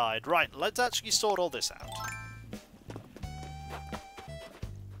decide. Right, let's actually sort all this out.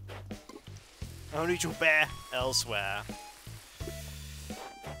 Only to bear elsewhere.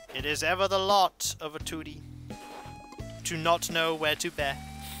 It is ever the lot of a Tootie to not know where to bear.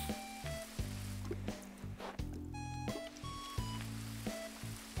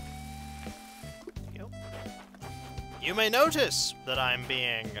 You may notice that I'm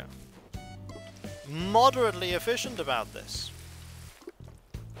being moderately efficient about this.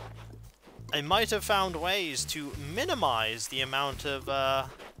 I might have found ways to minimize the amount of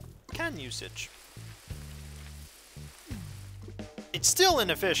can usage. It's still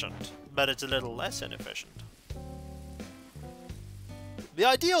inefficient, but it's a little less inefficient. The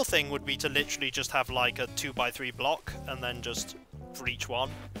ideal thing would be to literally just have like a 2x3 block and then just for each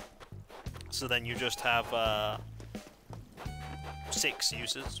one. So then you just have 6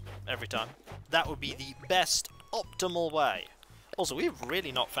 uses every time. That would be the best optimal way. Also, we've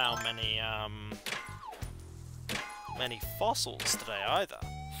really not found many fossils today either.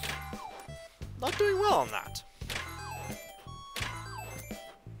 Not doing well on that.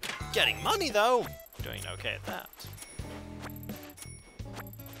 Getting money though. Doing okay at that.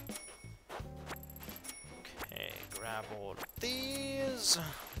 Okay, grab all of these.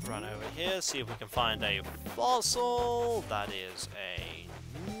 Run over here, see if we can find a fossil. That is a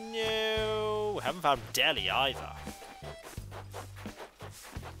no. We haven't found Delhi either.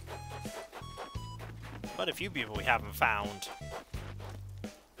 Quite a few people we haven't found.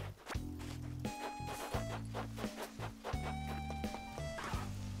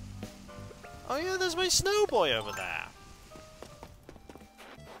 Oh yeah, there's my snow boy over there.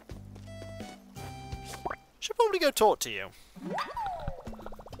 Should probably go talk to you.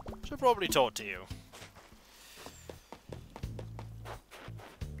 Should probably talk to you.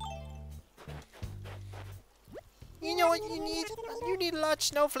 You know what you need? You need a large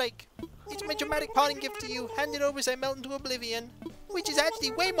snowflake. It's my dramatic parting gift to you. Hand it over as I melt into oblivion. Which is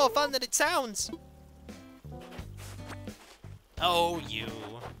actually way more fun than it sounds. Oh, you.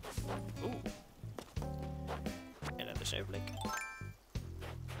 Ooh. Another snowflake.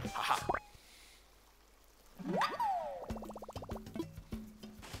 Haha.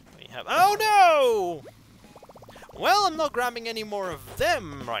 We have. Oh no! Well, I'm not grabbing any more of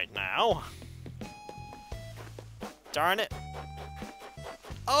them right now. Darn it.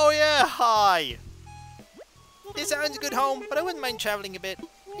 Oh yeah, hi! This sounds a good home, but I wouldn't mind traveling a bit.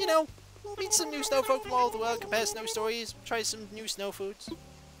 You know, meet some new snowfolk from all over the world, compare snow stories, try some new snow foods.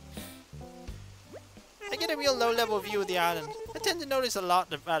 I get a real low-level view of the island. I tend to notice a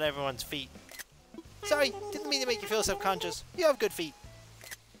lot about everyone's feet. Sorry, didn't mean to make you feel self-conscious. You have good feet.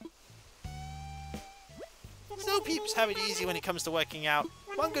 Snow peeps have it easy when it comes to working out.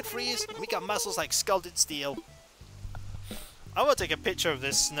 One good freeze, and we got muscles like scalded steel. I want to take a picture of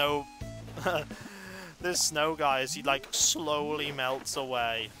this snow, this snow guy as he like slowly melts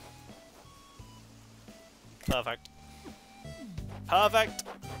away. Perfect. Perfect.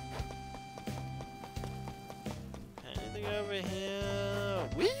 Anything over here?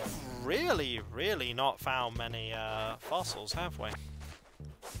 We've really not found many fossils, have we?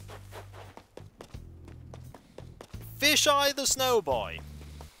 Fisheye the Snow Boy.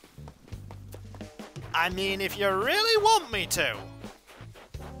 I mean, if you really want me to,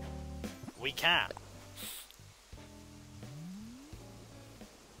 we can.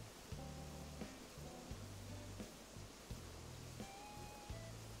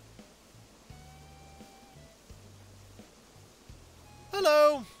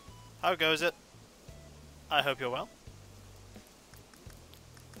 Hello! How goes it? I hope you're well.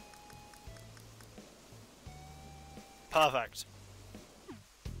 Perfect.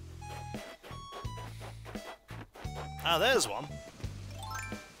 Ah, there's one.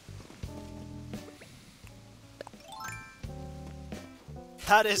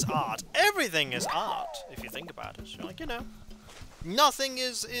 That is art. Everything is art, if you think about it. Like, you know, nothing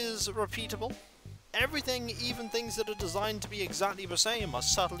is repeatable. Everything, even things that are designed to be exactly the same, are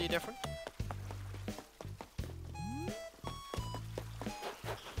subtly different.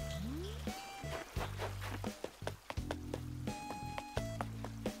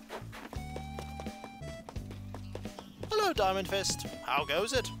 Hello, Diamond Fist. How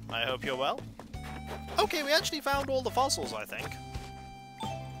goes it? I hope you're well. Okay, we actually found all the fossils, I think.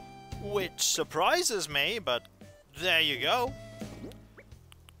 Which surprises me, but there you go.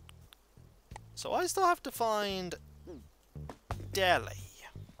 So I still have to find Delhi.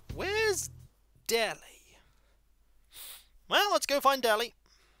 Where's Delhi? Well, let's go find Delhi.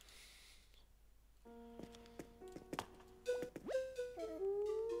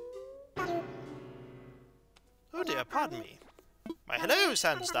 Oh dear, pardon me. Why, hello,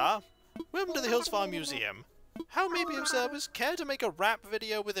 Sandstar. Welcome to the Hills Farm Museum. How may be of service? Care to make a rap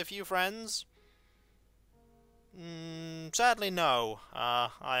video with a few friends? Sadly, no.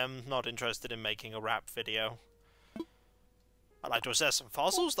 I am not interested in making a rap video. I'd like to assess some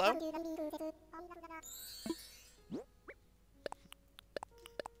fossils, though.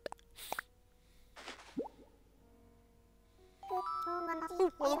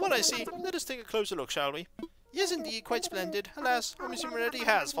 Well, what I see, let us take a closer look, shall we? Yes, indeed, quite splendid. Alas, our museum already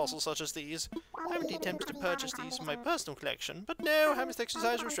has fossils such as these. I have indeed tempted to purchase these for my personal collection, but no, I must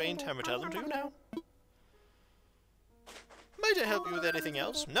exercise restraint and return them to you now. Might I help you with anything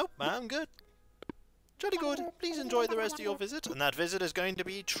else? Nope, I'm good. Jolly good. Please enjoy the rest of your visit. And that visit is going to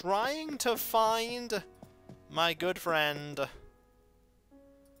be trying to find my good friend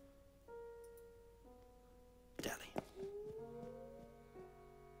Delhi.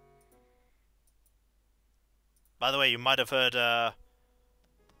 By the way, you might have heard, there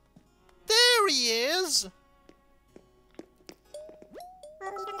he is!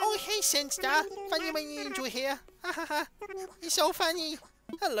 Oh, hey, Sandstar. Funny when you enjoy here. Ha ha ha. You're so funny.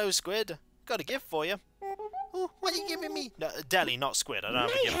 Hello, Squid. Got a gift for you. Oh, what are you giving me? No, Delhi, not Squid. I don't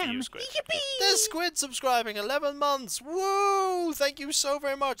have a gift for you, Squid. There's Squid subscribing 11 months. Woo! Thank you so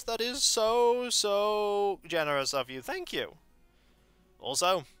very much. That is so generous of you. Thank you.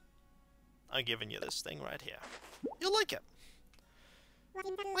 Also, I'm giving you this thing right here. You'll like it.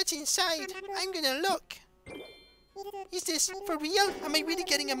 What's inside? I'm gonna look. Is this for real? Am I really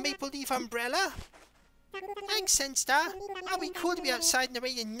getting a maple leaf umbrella? Thanks, Sandstar. I'll be cool to be outside in the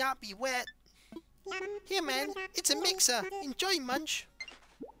rain and not be wet. Here, man. It's a mixer. Enjoy, Munch.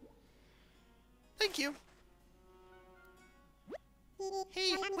 Thank you.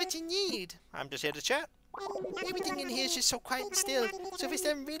 Hey, what do you need? I'm just here to chat. Everything in here is just so quiet and still. So if it's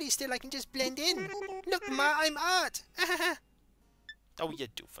them really still, I can just blend in. Look, Ma, I'm art. Oh, you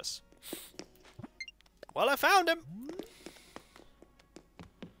doofus. Well, I found him.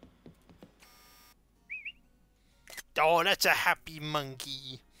 Oh, that's a happy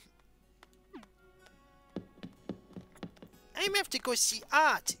monkey. I'm have to go see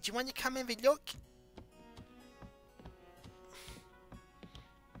Art. Do you want to come and have a look?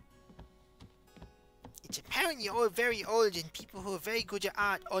 It's apparently all very old and people who are very good at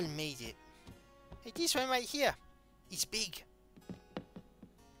art all made it. Like this one right here. It's big.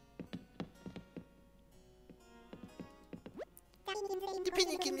 The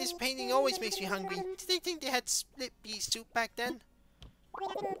picnic in this painting always makes me hungry. Did they think they had split pea soup back then?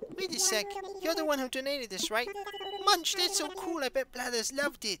 Wait a sec. You're the one who donated this, right? Munch, that's so cool. I bet Blathers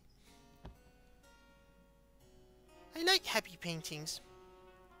loved it. I like happy paintings.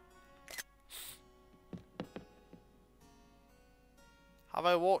 Have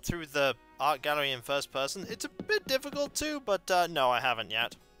I walked through the art gallery in first person? It's a bit difficult too, but no, I haven't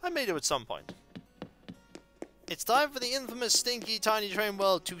yet. I made it at some point. It's time for the infamous Stinky Tiny Train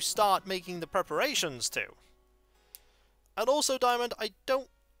World to start making the preparations too. And also, Diamond, I don't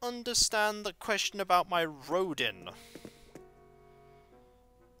understand the question about my Rodin.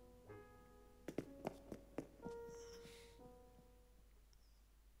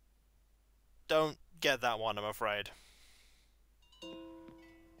 Don't get that one, I'm afraid.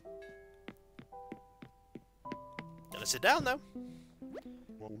 Gonna sit down, though.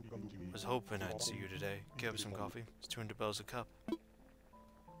 Was hoping I'd see you today. Get up some coffee. It's 200 bells a cup.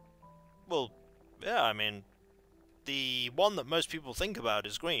 Well, yeah, I mean, the one that most people think about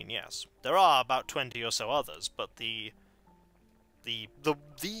is green, yes. There are about 20 or so others, but the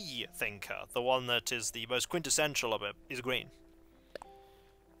thinker, the one that is the most quintessential of it, is green.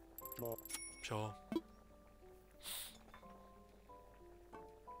 Sure.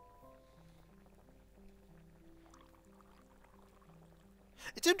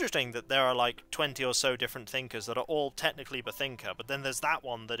 It's interesting that there are like 20 or so different thinkers that are all technically the thinker, but then there's that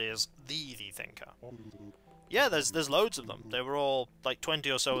one that is the thinker. Yeah, there's loads of them. They were all, like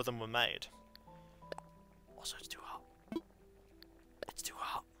 20 or so of them were made. Also, it's too hot. It's too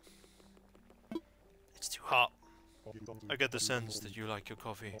hot. It's too hot. I get the sense that you like your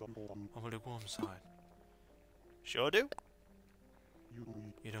coffee on the warm side. Sure do?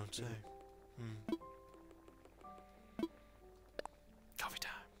 You don't say. Coffee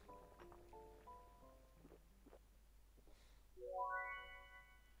time.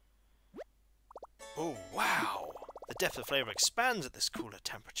 Oh, wow! The depth of flavor expands at this cooler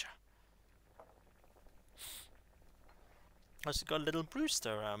temperature. Also got a little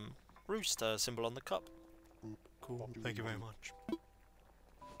rooster symbol on the cup. Cool, thank you very much.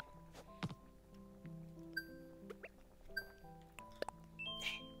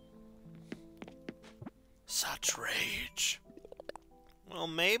 Such rage. Well,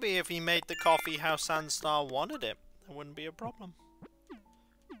 maybe if he made the coffee how Sandstar wanted it, there wouldn't be a problem.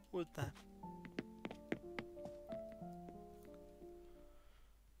 Would there?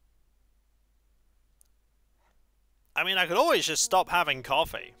 I mean, I could always just stop having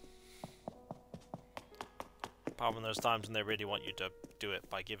coffee. Apart from those times when they really want you to do it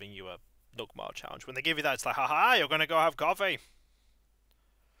by giving you a Nookmar challenge. When they give you that, it's like, haha, you're gonna go have coffee.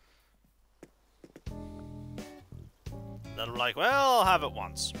 Then I'm like, well, I'll have it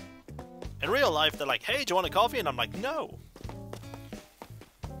once. In real life, they're like, hey, do you want a coffee? And I'm like, no.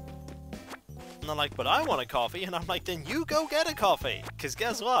 And they're like, but I want a coffee. And I'm like, then you go get a coffee. Because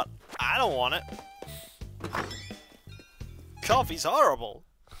guess what? I don't want it. Coffee's horrible.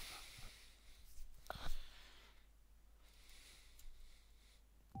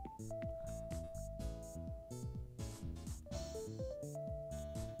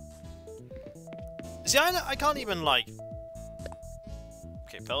 See, I can't even, like...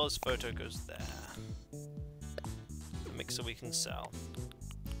 Okay, Bella's photo goes there. The mixer we can sell.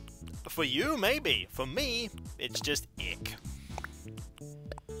 For you, maybe. For me, it's just ick.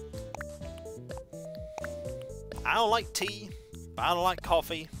 I don't like tea. I don't like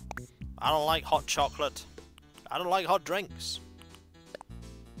coffee. I don't like hot chocolate. I don't like hot drinks.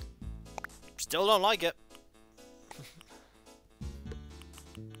 Still don't like it.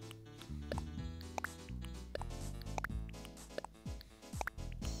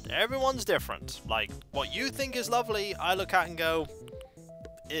 Everyone's different. Like, what you think is lovely, I look at and go,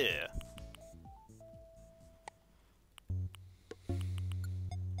 ew.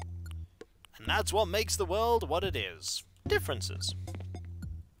 And That's what makes the world what it is. Differences.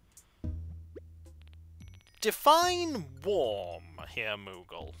 Define warm here,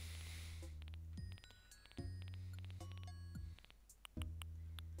 Moogle.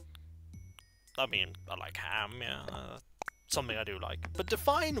 I mean, I like ham, yeah. Something I do like. But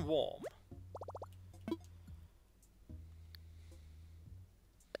define warm.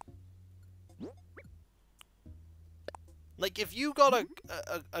 Like, if you got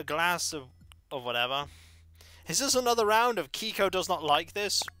a glass of whatever... Is this another round of Kiko does not like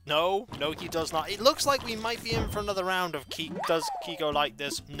this? No, no he does not. It looks like we might be in for another round of does Kiko like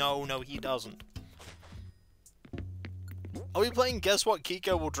this? No, no he doesn't. Are we playing Guess What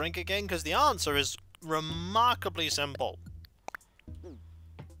Kiko Will Drink again? Because the answer is remarkably simple.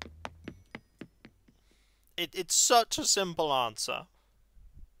 It's such a simple answer.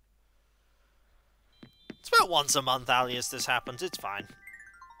 It's about once a month, Alias, this happens. It's fine.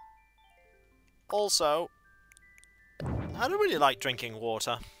 Also, I don't really like drinking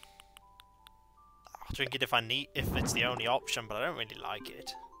water. I'll drink it if it's the only option, but I don't really like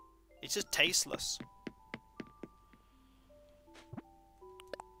it. It's just tasteless.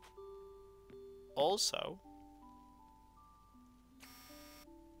 Also,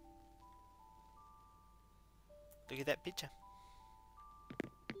 look at that picture.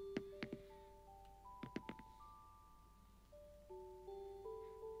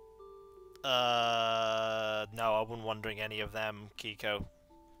 No, I wouldn't want to drink any of them, Kiko.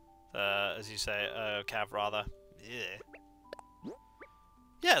 As you say, Cav, rather. Yeah.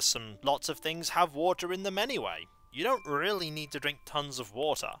 Yes, and lots of things have water in them anyway. You don't really need to drink tons of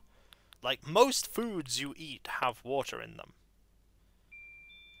water. Like, most foods you eat have water in them.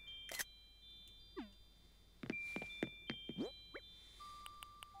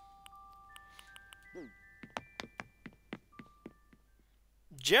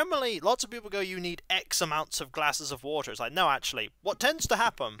 Generally, lots of people go, you need X amounts of glasses of water. It's like, no, actually, what tends to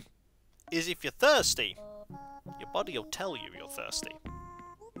happen is if you're thirsty, your body will tell you you're thirsty.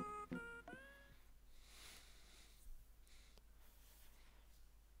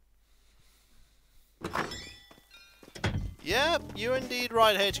 Yep, you're indeed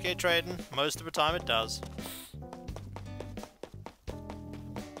right, HK Trading. Most of the time it does.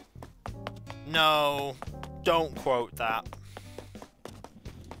 No, don't quote that.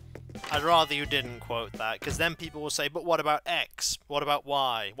 I'd rather you didn't quote that, because then people will say, but what about X? What about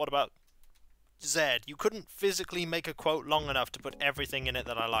Y? What about Z? You couldn't physically make a quote long enough to put everything in it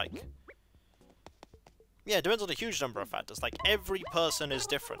that I like. Yeah, it depends on a huge number of factors. Like, every person is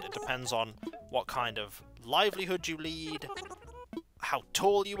different. It depends on what kind of livelihood you lead, how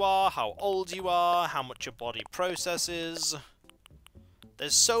tall you are, how old you are, how much your body processes.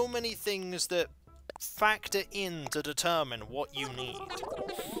 There's so many things that factor in to determine what you need.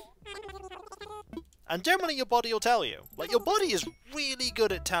 And generally your body will tell you. Like, your body is really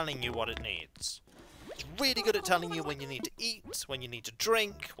good at telling you what it needs. It's really good at telling you when you need to eat, when you need to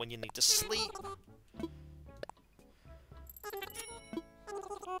drink, when you need to sleep.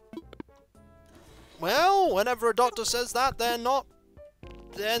 Well, whenever a doctor says that, they're not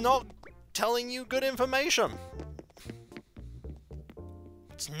telling you good information.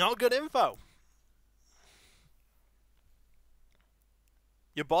 It's not good info.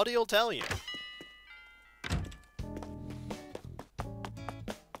 Your body will tell you.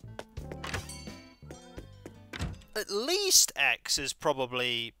 At least X is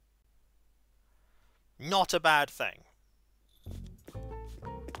probably not a bad thing.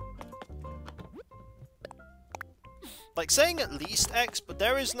 Like, saying at least X, but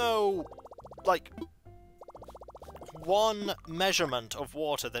there is no, like, one measurement of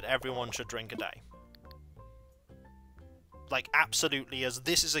water that everyone should drink a day. Like, absolutely, as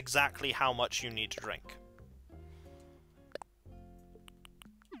this is exactly how much you need to drink.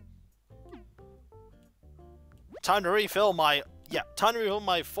 Time to refill my... Yeah, time to refill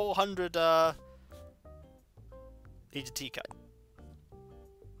my 400 liter teacup.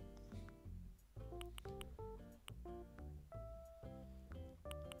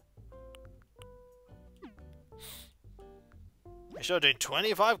 I sure do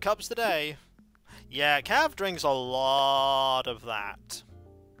 25 cups today. Yeah, Cav drinks a lot of that.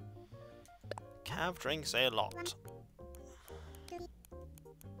 Cav drinks a lot.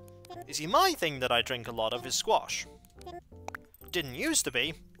 You see, my thing that I drink a lot of is squash. Didn't used to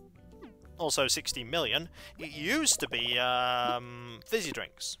be. Also 60 million. It used to be fizzy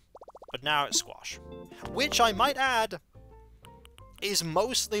drinks. But now it's squash. Which, I might add, is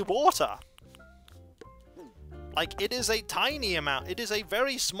mostly water. Like, it is a tiny amount. It is a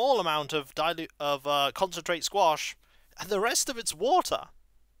very small amount of concentrate squash. And the rest of it's water.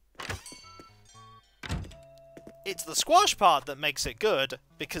 It's the squash part that makes it good,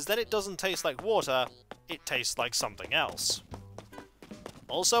 because then it doesn't taste like water, it tastes like something else.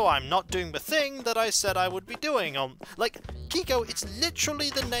 Also, I'm not doing the thing that I said I would be doing on... Like, Kiko, it's literally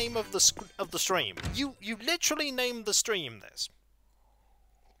the name of the stream. You literally named the stream this.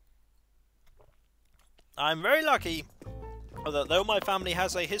 I'm very lucky that though my family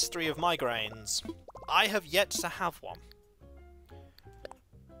has a history of migraines, I have yet to have one.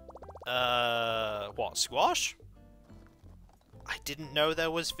 What, squash? I didn't know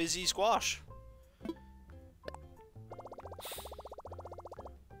there was fizzy squash.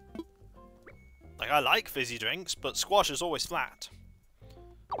 Like, I like fizzy drinks, but squash is always flat.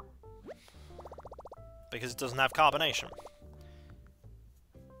 Because it doesn't have carbonation.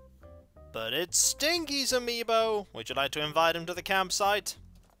 But it's Stinky's amiibo! Would you like to invite him to the campsite?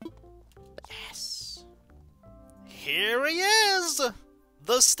 Yes! Here he is!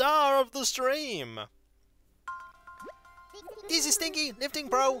 The star of the stream! This is Stinky, lifting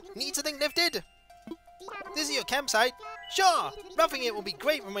bro. Need something lifted? This is your campsite? Sure! Roughing it will be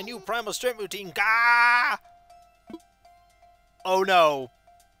great for my new primal strength routine. Gah! Oh no!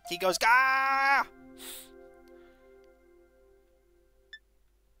 He goes, gah!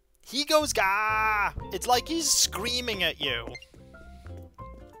 He goes, gah! It's like he's screaming at you.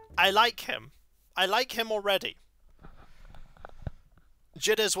 I like him. I like him already.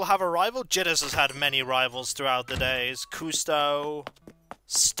 Jitters will have a rival. Jitters has had many rivals throughout the days. Kusto,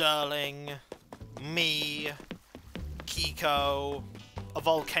 Sterling, me, Kiko, a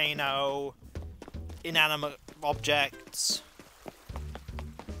volcano, inanimate objects.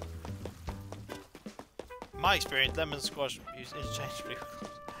 My experience, lemon squash use interchangeably.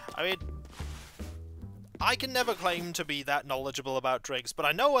 I mean, I can never claim to be that knowledgeable about drinks, but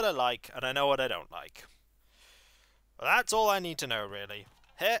I know what I like, and I know what I don't like. Well, that's all I need to know, really.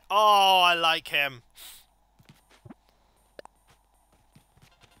 Hey, oh, I like him.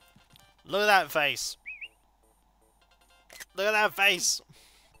 Look at that face. Look at that face.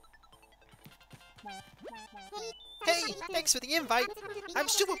 Hey, thanks for the invite. I'm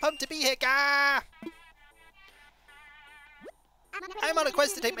super pumped to be here, gah! I'm on a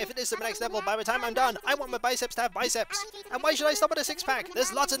quest to take my fitness to the next level. By the time I'm done, I want my biceps to have biceps. And why should I stop at a six-pack?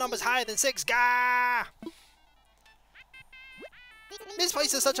 There's lots of numbers higher than 6, gah! This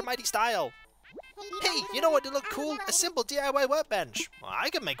place is such a mighty style. Hey, you know what would look cool? A simple DIY workbench. Well, I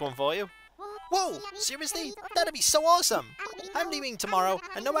can make one for you. Whoa, seriously? That'd be so awesome. I'm leaving tomorrow,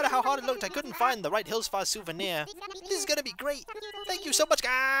 and no matter how hard it looked, I couldn't find the right Hillsfar souvenir. This is gonna be great. Thank you so much,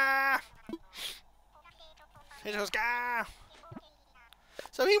 gah! He goes, gah!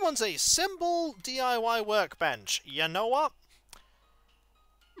 So he wants a simple DIY workbench. You know what?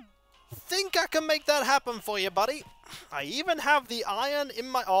 Think I can make that happen for you, buddy. I even have the iron in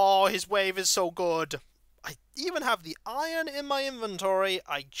my... Oh, his wave is so good. I even have the iron in my inventory.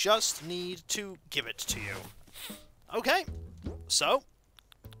 I just need to give it to you. Okay, so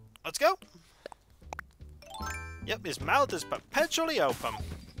let's go. Yep, his mouth is perpetually open.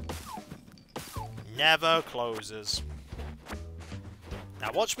 Never closes.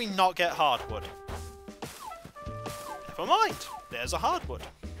 Now watch me not get hardwood. Never mind, there's a hardwood.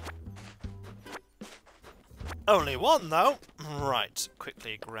 Only one, though. Right,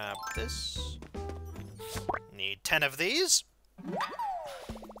 quickly grab this. Need 10 of these.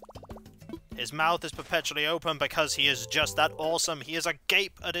 His mouth is perpetually open because he is just that awesome. He is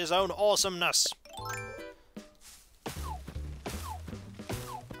agape at his own awesomeness.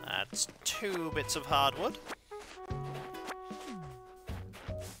 That's 2 bits of hardwood.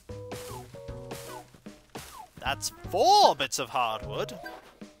 That's 4 bits of hardwood.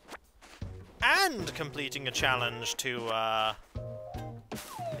 And completing a challenge to, Oh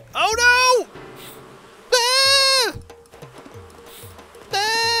no! Ah!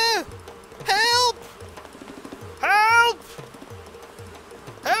 Ah! Help! Help!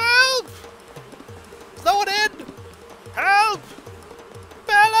 Help! Throw it in! Help!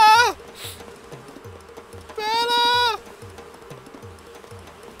 Bella! Bella!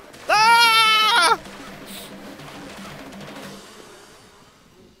 Ah!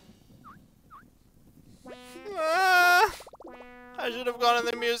 I should have gone in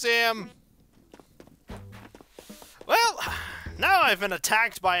the museum. Well, now I've been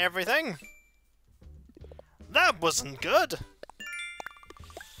attacked by everything. That wasn't good.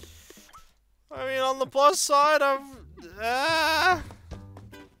 I mean, on the plus side of...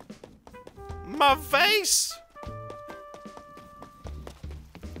 my face!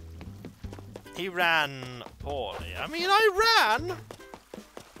 He ran poorly. I mean, I ran!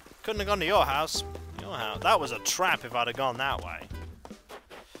 Couldn't have gone to your house. Your house. That was a trap if I'd have gone that way.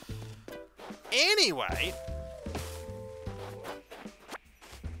 Anyway,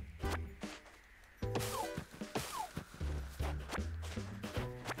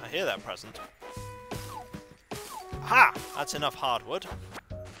 hear that present. Ha! That's enough hardwood.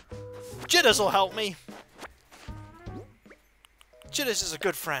 Jitters will help me. Jitters is a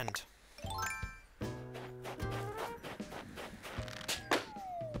good friend.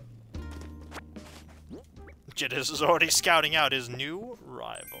 Jitters is already scouting out his new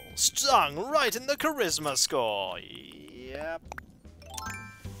rival. Stung right in the charisma score. Yep.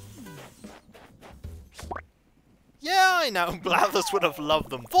 Yeah, I know. Blathers would have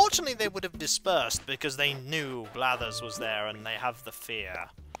loved them. Fortunately, they would have dispersed because they knew Blathers was there and they have the fear.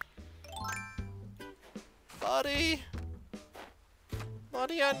 Buddy?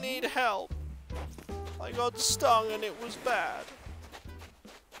 Buddy, I need help. I got stung and it was bad.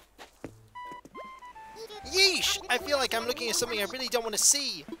 Yeesh! I feel like I'm looking at something I really don't want to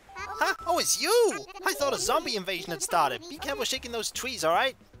see. Huh? Oh, it's you! I thought a zombie invasion had started. Be careful shaking those trees,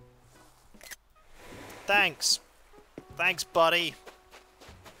 alright? Thanks. Thanks, buddy.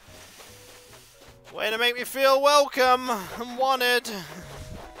 Way to make me feel welcome and wanted.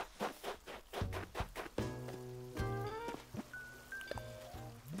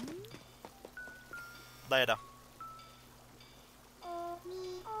 Later.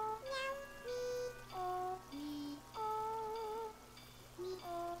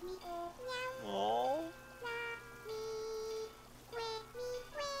 Aww.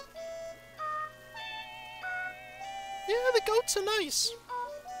 Yeah, the goats are nice.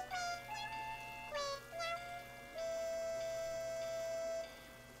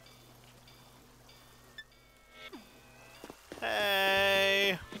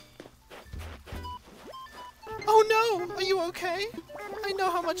 Hey. Oh no! Are you okay? I know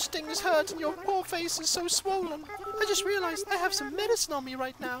how much things hurt and your poor face is so swollen. I just realized I have some medicine on me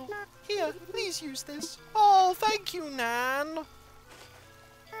right now. Here, please use this. Oh, thank you, Nan.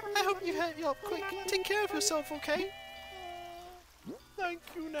 I hope you help you up quick. Take care of yourself, okay? Thank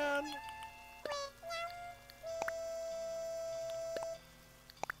you, Nan.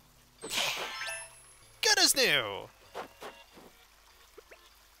 Good as new!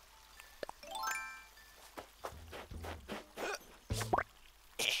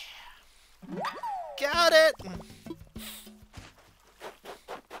 Got it!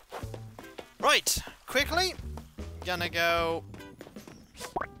 Right, quickly, gonna go...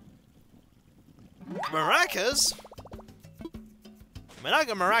 Maracas? I mean, I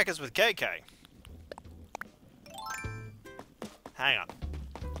got maracas with KK. Hang on.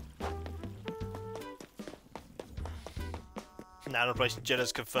 Now replacing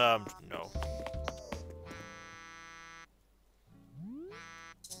Jitters confirmed. No.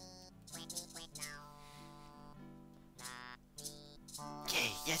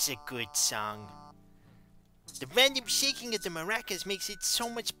 Okay, that's a good song. The random shaking of the maracas makes it so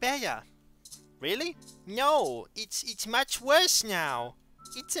much better. Really? No, it's much worse now.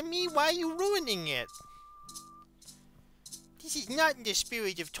 It's a me, why are you ruining it? This is not in the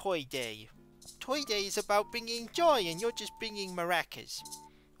spirit of Toy Day. Toy Day is about bringing joy and you're just bringing maracas.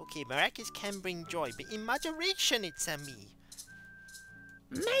 Okay, maracas can bring joy, but in moderation it's a me.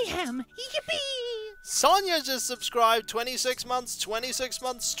 Mayhem! Yippee! Sonia just subscribed, 26 months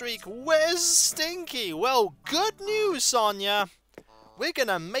streak. Where's Stinky? Well, good news, Sonia. We're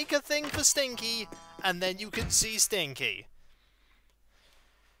gonna make a thing for Stinky, and then you can see Stinky.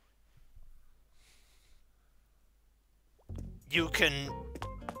 You can...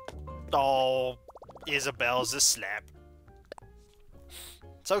 Oh, Isabel's a slap.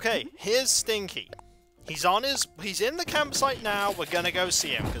 It's okay, here's Stinky. He's in the campsite now, we're gonna go see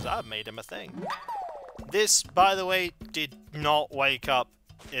him, because I've made him a thing. This, by the way, did not wake up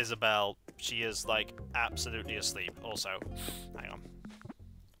Isabel. She is, like, absolutely asleep. Also, hang on.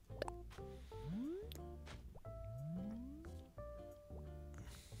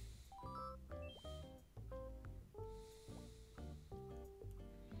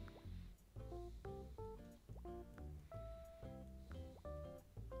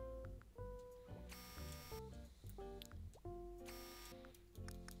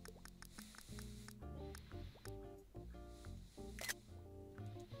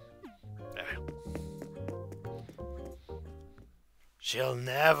 She'll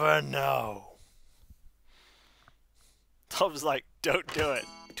never know. Tom's like, don't do it.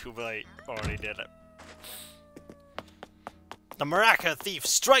 Too late. Already did it. The maraca thief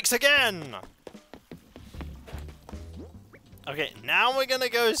strikes again! Okay, now we're gonna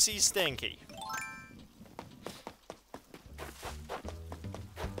go see Stinky.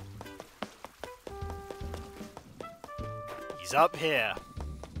 He's up here.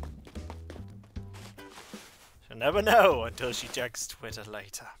 She'll never know until she checks Twitter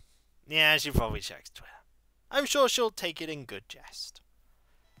later. Yeah, she probably checks Twitter. I'm sure she'll take it in good jest.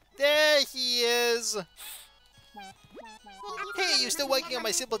 There he is! Hey, you still working on my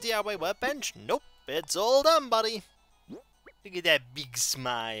simple DIY workbench? Nope, it's all done, buddy. Look at that big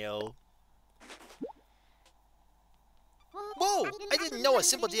smile. Whoa! I didn't know a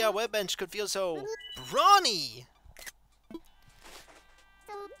simple DIY workbench could feel so brawny!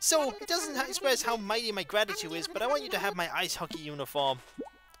 So, it doesn't express how mighty my gratitude is, but I want you to have my ice hockey uniform.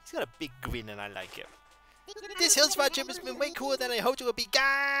 He's got a big grin and I like it. This hill spot trip has been way cooler than I hoped it would be.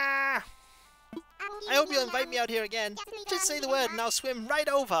 Gah! I hope you'll invite me out here again. Just say the word and I'll swim right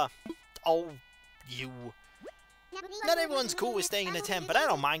over. Oh, you. Not everyone's cool with staying in a tent, but I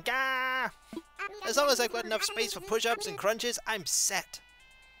don't mind. Gah! As long as I've got enough space for push-ups and crunches, I'm set.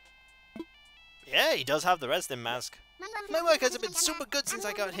 Yeah, he does have the wrestling mask. My workouts have been super good since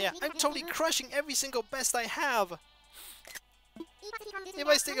I got here. I'm totally crushing every single best I have. If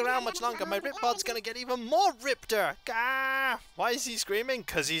I stick around much longer, my rip pod's gonna get even more ripter. Gah! Why is he screaming?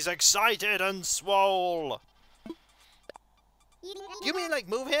 'Cause he's excited and swole. You mean like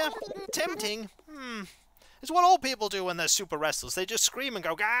move here? Tempting? It's what all people do when they're super restless. They just scream and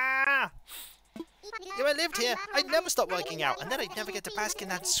go, gah! If I lived here, I'd never stop working out, and then I'd never get to bask in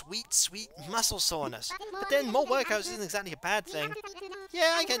that sweet, sweet muscle soreness. But then more workouts isn't exactly a bad thing.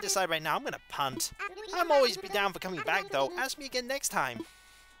 Yeah, I can't decide right now. I'm gonna punt. I'm always be down for coming back, though. Ask me again next time.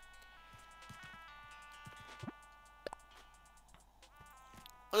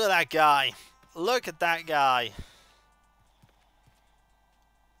 Look at that guy. Look at that guy.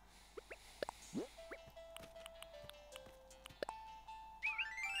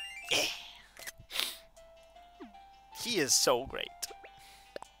 Yeah. He is so great.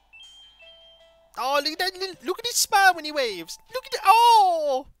 Oh, look at that! Look at his smile when he waves. Look at it!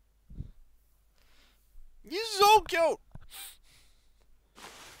 Oh, he's so cute.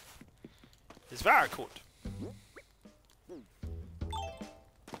 He's very cute.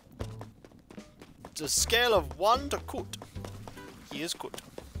 It's a scale of 1 to cute. He is cute.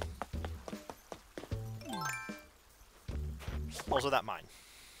 Also, that mine.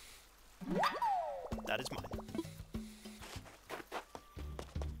 That is mine.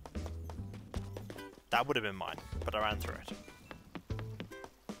 That would have been mine, but I ran through it.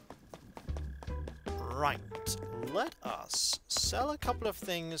 Right, let us sell a couple of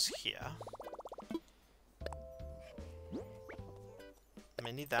things here.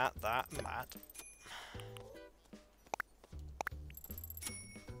 Mainly that, and that.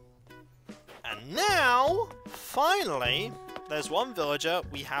 And now, finally, there's one villager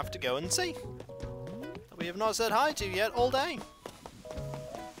we have to go and see. That we have not said hi to yet all day.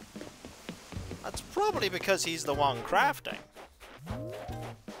 That's probably because he's the one crafting.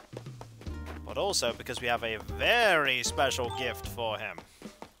 But also because we have a very special gift for him.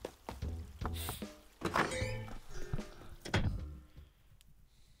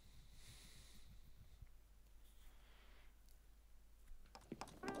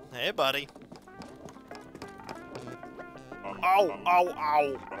 Hey, buddy. Ow, ow,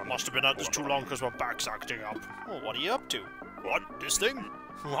 ow. Must have been at this too long because my back's acting up. Oh, what are you up to? What? This thing?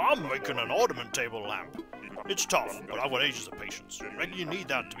 I'm making an ornament table lamp. It's tough, but I've got ages of patience. Reckon you need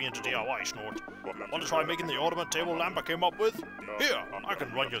that to be into DIY, Snort. Want to try making the ornament table lamp I came up with? Here, I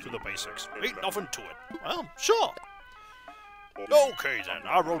can run you through the basics. Ain't nothing to it. Well, sure. Okay then,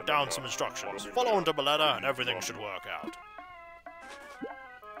 I wrote down some instructions. Follow into my letter and everything should work out.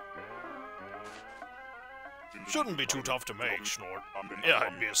 Shouldn't be too tough to make, Snort. Yeah,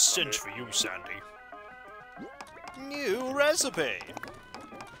 it'd be a cinch for you, Sandy. New recipe.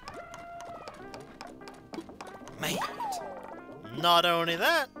 Mate. Not only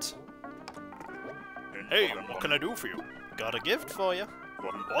that. Hey, what can I do for you? Got a gift for you.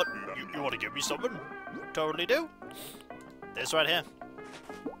 What? You want to give me something? Totally do. This right here.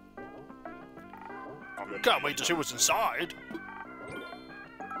 Can't wait to see what's inside.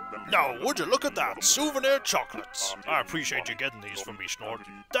 Now, would you look at that? Souvenir chocolates. I appreciate you getting these for me, Snort.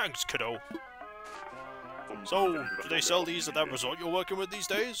 Thanks, kiddo. So, do they sell these at that resort you're working with these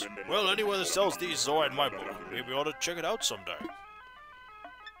days? Well, anywhere that sells these is alright in my book. Maybe we ought to check it out someday.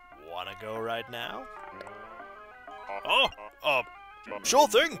 Wanna go right now? Oh, sure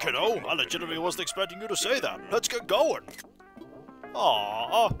thing, kiddo. I legitimately wasn't expecting you to say that. Let's get going.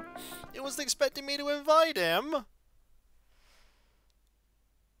 Aww, he wasn't expecting me to invite him.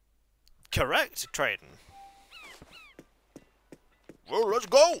 Correct, Trayden. Well, let's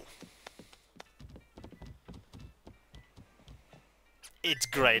go. It's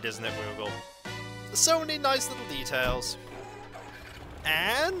great, isn't it, Moogle? So many nice little details.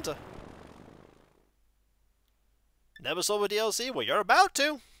 And never saw a DLC? Well, you're about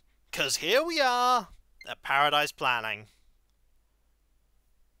to. 'Cause here we are at Paradise Planning.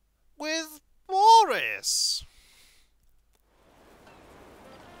 With this.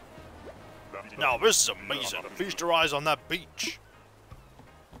 Now this is amazing. Feast your eyes on that beach.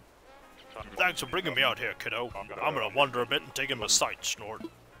 Thanks for bringing me out here, kiddo. I'm gonna wander a bit and take in my sights, Snort.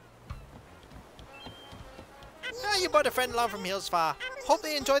 Ah, you brought a friend along from Hills Far. Hope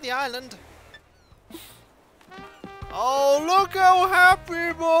they enjoy the island. Oh, look how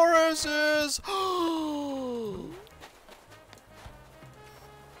happy Boris is!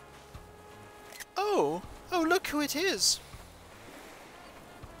 Oh, look who it is.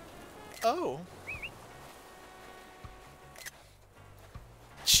 Oh.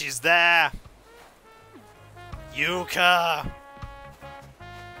 She's there! Yuka!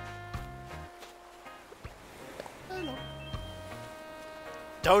 Hello.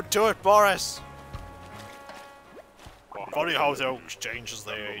 Don't do it, Boris! Funny how the oaks change as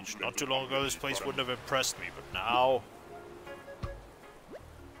they age. Not too long ago this place wouldn't have impressed me, but now...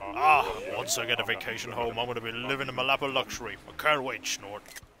 once I get a vacation home, I'm gonna be living in my lap of luxury. I can't wait, Snort.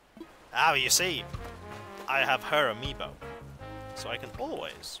 Ah, you see, I have her amiibo, so I can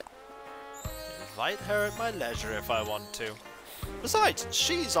always invite her at my leisure if I want to. Besides,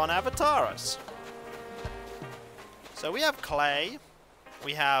 she's on Avataris. So we have Clay,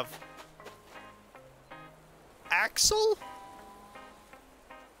 we have Axel?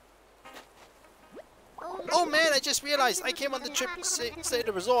 Oh man, I just realized I came on the trip to stay at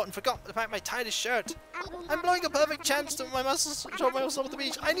the resort and forgot to pack my tightest shirt. I'm blowing a perfect chance to my muscles show my muscles on the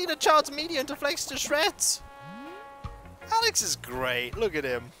beach. I need a child's medium to flex to shreds. Alex is great, look at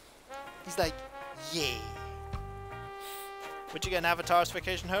him. He's like, yeah. Would you get an Avataris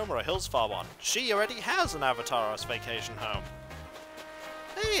vacation home or a Hills Far one? She already has an Avataris vacation home.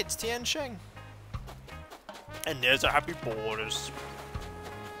 Hey, it's Tian Sheng. And there's a happy Boris.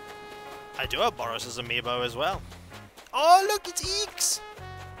 I do have Boris's amiibo as well. Oh, look, it's Eeks!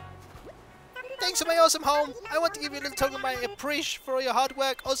 Thanks for my awesome home. I want to give you a little token of my appreciation for all your hard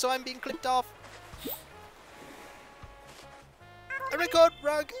work. Also, I'm being clipped off. A record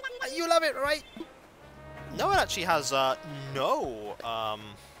rug. You love it, right? No, it actually has, none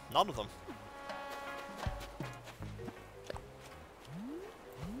of them.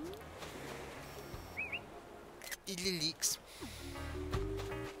 Little leaks.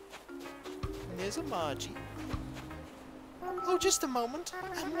 There's a Margie. Oh, just a moment.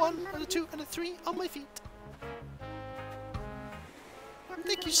 And one, and a two, and a three on my feet.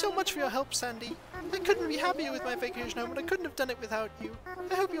 Thank you so much for your help, Sandy. I couldn't be happier with my vacation home, and I couldn't have done it without you.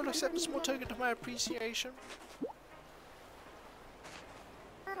 I hope you'll accept a small token of my appreciation.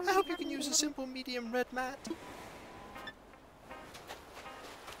 I hope you can use a simple medium red mat.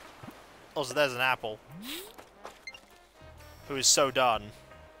 Also, there's an apple. Who is so done.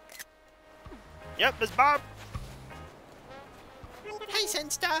 Yep, there's Bob. Hey,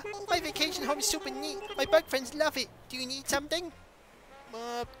 Sunstar. My vacation home is super neat. My bug friends love it. Do you need something?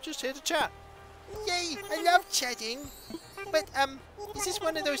 Just here to chat. Yay, I love chatting. But, is this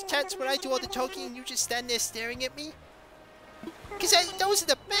one of those chats where I do all the talking and you just stand there staring at me? Because those are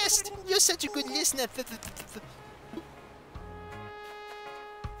the best. You're such a good listener.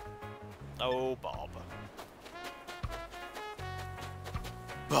 Oh, Bob.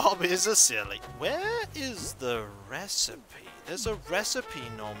 Bob is a silly. Where is the recipe? There's a recipe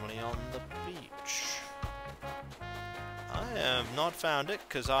normally on the beach. I have not found it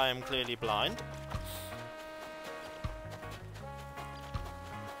because I am clearly blind.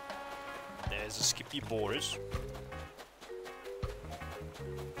 There's a Skippy Boris.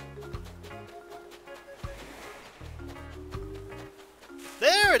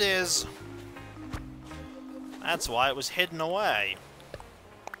 There it is! That's why it was hidden away.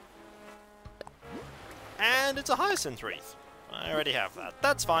 And it's a hyacinth wreath. I already have that.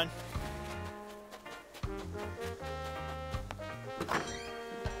 That's fine.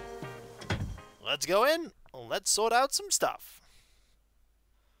 Let's go in. Let's sort out some stuff.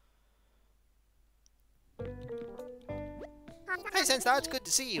 Hey, Sunstar, it's good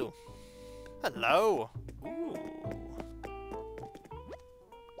to see you. Hello. Ooh.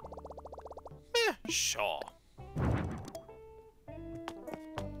 Sure.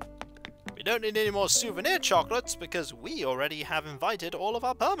 We don't need any more souvenir chocolates because we already have invited all of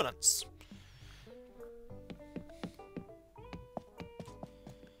our permanents.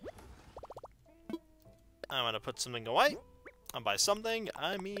 I'm going to put something away. And by something,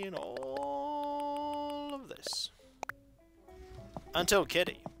 I mean all of this. Until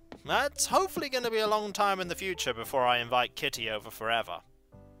Kitty. That's hopefully going to be a long time in the future before I invite Kitty over forever.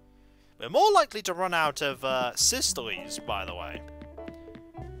 We're more likely to run out of sisterlies, by the way.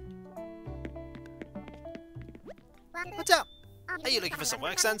 What's up? Are you looking for some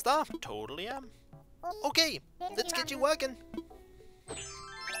work, Sunstar? Totally am. Okay, let's get you working.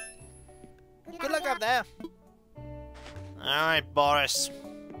 Good luck up there. Alright, Boris.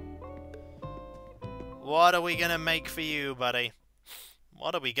 What are we gonna make for you, buddy?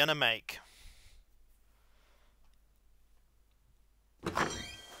 What are we gonna make?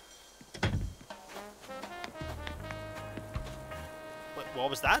 What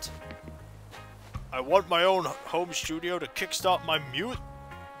was that? I want my own home studio to kickstart my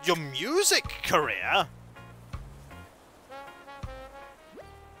your music career?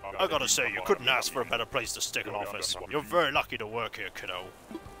 I gotta say, you couldn't ask for a better place to stick an office. You're very lucky to work here, kiddo.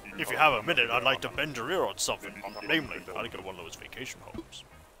 If you have a minute, I'd like to bend your ear on something. Namely, I'd go to one of those vacation homes.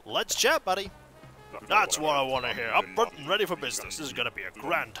 Let's chat, buddy. That's what I want to hear. Up front and ready for business. This is gonna be a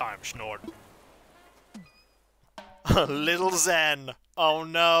grand time, Schnort. Little Zen. Oh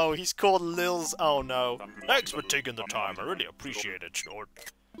no, he's called Lil's. Oh no. Thanks for taking the time. I really appreciate it, Schnort.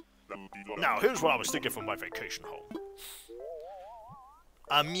 Now, here's what I was thinking for my vacation home.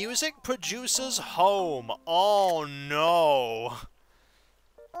 A music producer's home. Oh no.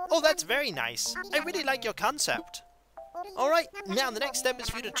 Oh, that's very nice. I really like your concept. Alright, now the next step is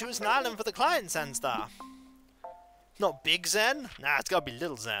for you to choose an island for the client, Sandstar. Not Big Zen? Nah, it's gotta be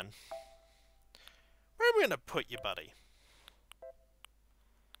Little Zen. Where are we gonna put you, buddy?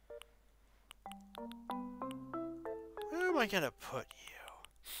 Where am I gonna put you?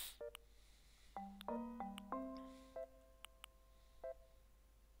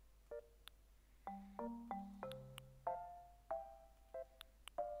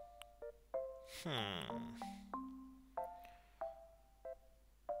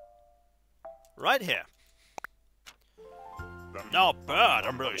 Right here. Not bad.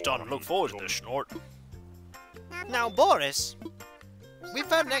 I'm really starting to look forward to this, Schnort. Now, Boris, we've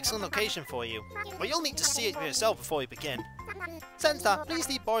found an excellent location for you, but you'll need to see it for yourself before we begin. Sandstar, please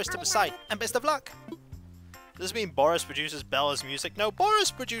lead Boris to the site, and best of luck. Does this mean Boris produces Bella's music? No, Boris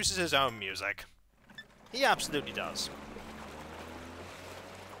produces his own music. He absolutely does.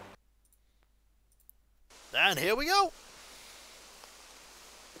 And here we go!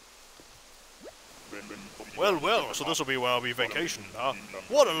 Well, well, so this'll be where I'll be vacationing, huh?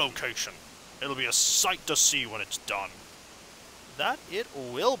 What a location! It'll be a sight to see when it's done. That it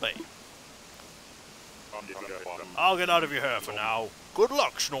will be. I'll get out of your hair for now. Good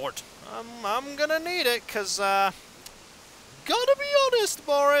luck, Schnort. I'm gonna need it, cause, gotta be honest,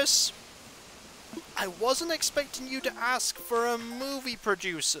 Boris. I wasn't expecting you to ask for a movie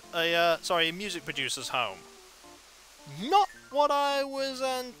producer, a music producer's home. Not what I was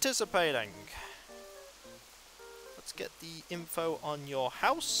anticipating. Let's get the info on your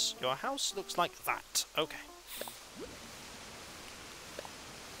house. Your house looks like that. Okay.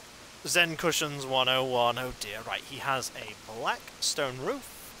 Zen Cushions 101. Oh dear, right. He has a black stone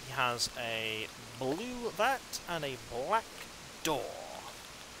roof. He has a blue vat and a black door.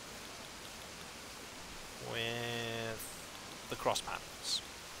 With the cross panels.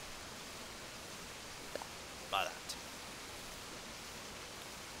 Like that.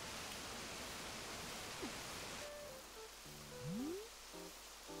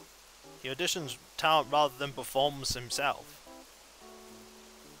 He auditions talent rather than performs himself.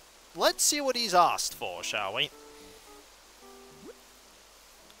 Let's see what he's asked for, shall we?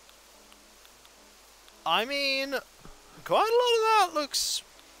 I mean, quite a lot of that looks...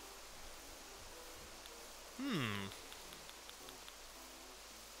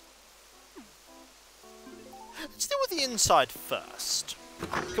 Let's deal with the inside first.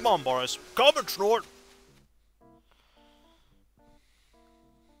 Come on, Boris. Come and Schnort!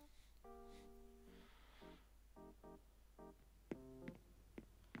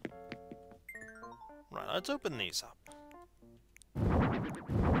 Right, let's open these up.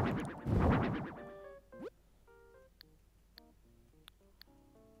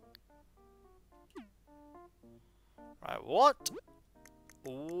 Right, what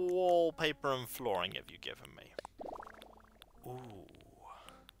wallpaper and flooring have you given me? Ooh.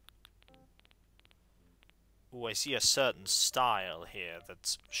 Ooh, I see a certain style here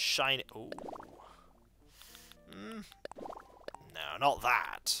that's shiny. Ooh. No, not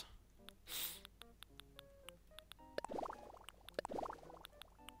that.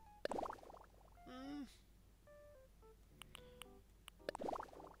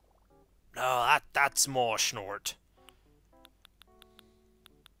 No, that's more Schnort.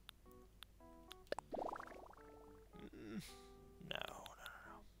 No.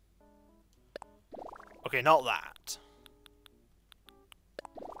 Okay, not that.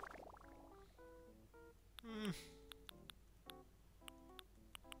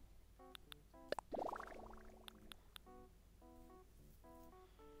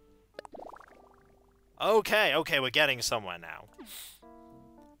 Okay, okay, we're getting somewhere now.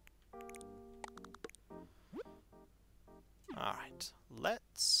 Alright,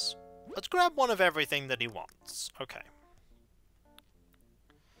 let's grab one of everything that he wants. Okay.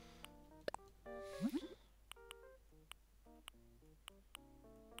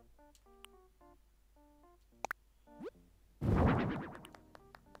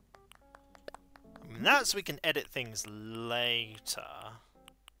 And that's so we can edit things later.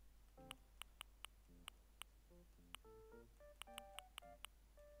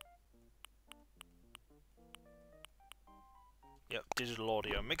 Yep, digital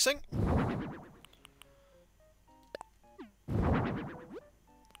audio mixing.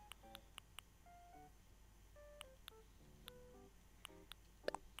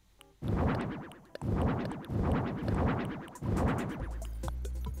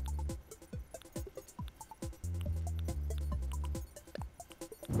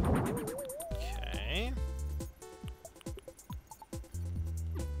 Okay.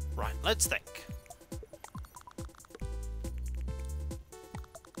 Right, let's think.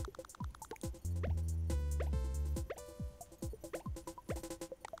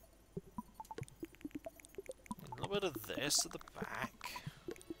 A little bit of this at the back.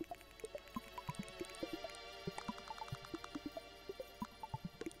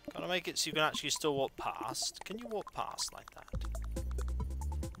 Gotta make it so you can actually still walk past. Can you walk past like that?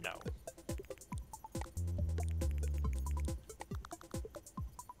 No.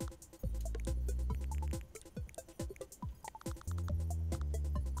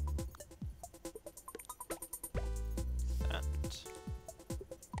 That.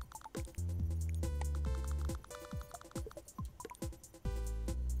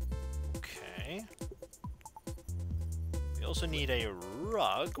 Okay. We also need a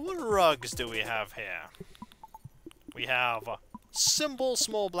rug. What rugs do we have here? We have a simple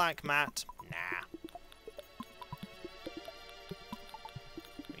small black mat. Nah.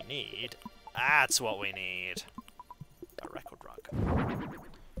 We need... That's what we need. A record rug.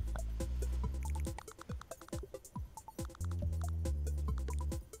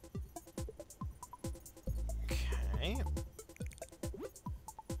 Okay.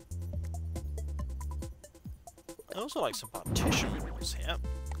 I also like some partition walls here.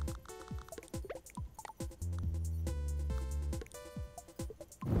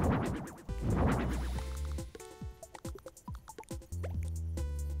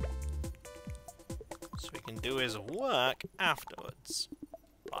 So he can do his work afterwards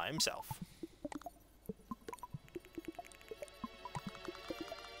by himself.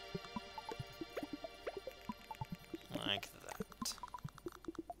 Like that.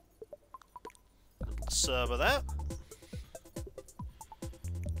 Little server there.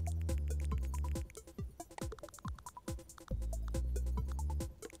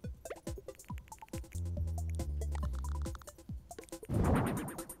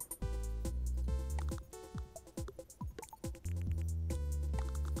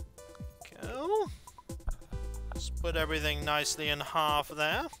 Go. Split everything nicely in half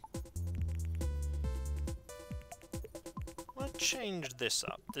there. I'm gonna change this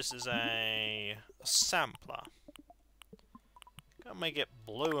up. This is a sampler. Gotta make it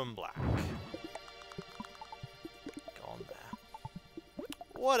blue and black. Go on there.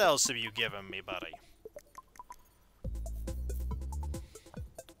 What else have you given me, buddy?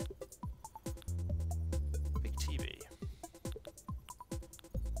 Big TV.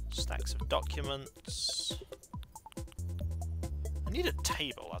 Stacks of documents. I need a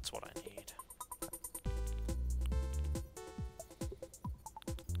table, that's what I need.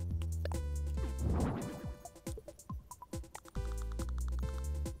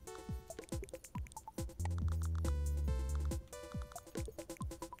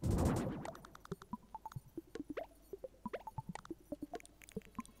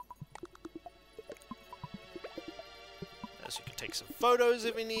 So you can take some photos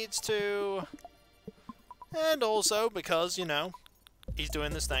if he needs to. And also because, you know, he's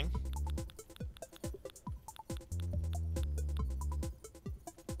doing this thing.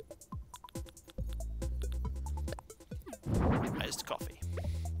 Iced coffee.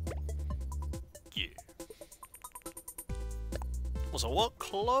 Yeah. Also, what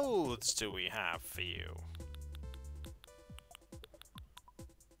clothes do we have for you?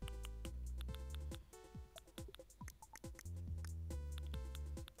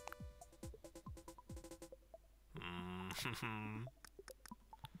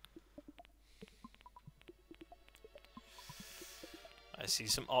 I see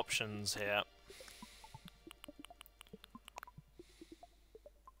some options here.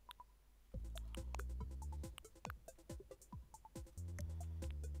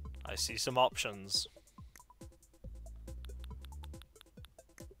 I see some options.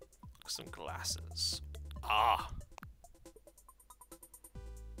 Some glasses. Ah.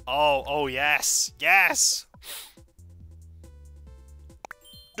 Oh, yes. Yes!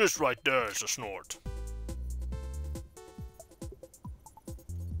 This right there is a snort.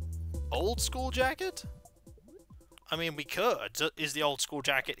 Old school jacket? I mean, we could. Is the old school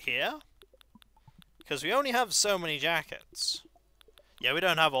jacket here? Because we only have so many jackets. Yeah, we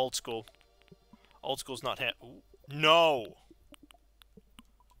don't have old school. Old school's not here. Ooh. No!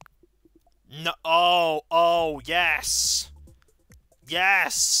 No! Oh, yes!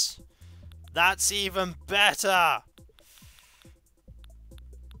 Yes! That's even better!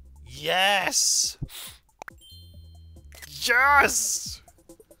 Yes! Yes!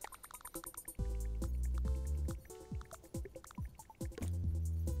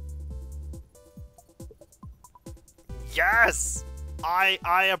 Yes!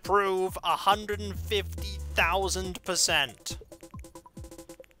 I approve 150,000%.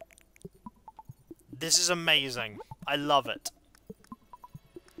 This is amazing. I love it.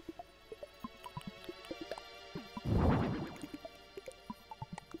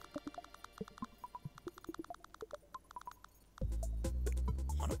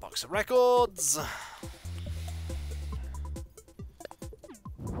 Want a box of records.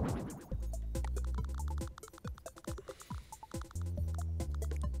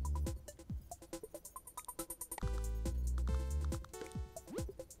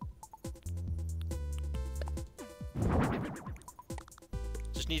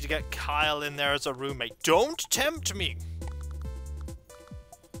 Just need to get Kyle in there as a roommate. Don't tempt me!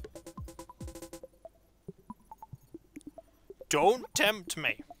 Don't tempt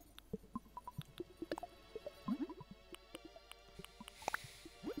me!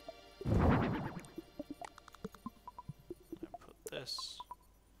 Put this...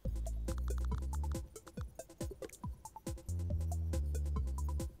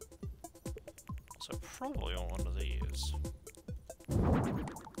 So probably on one of these.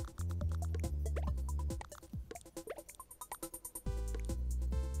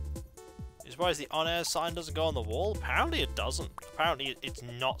 Is why the on-air sign doesn't go on the wall? Apparently it doesn't. Apparently it's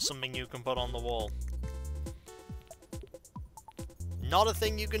not something you can put on the wall. Not a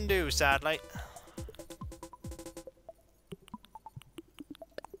thing you can do, sadly.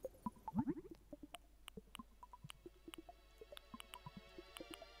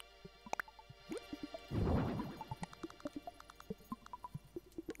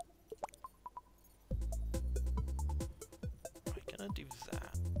 I'm gonna do that.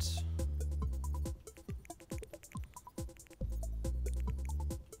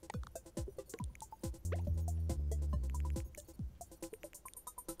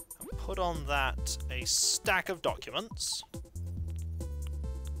 Put on that a stack of documents.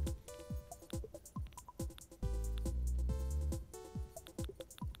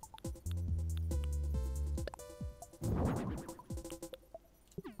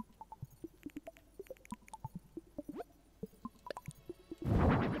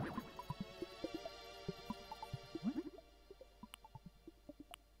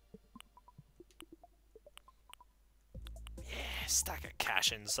 Stack of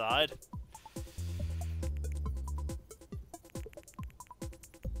cash inside.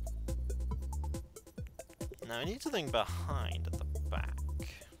 Now I need something behind at the back.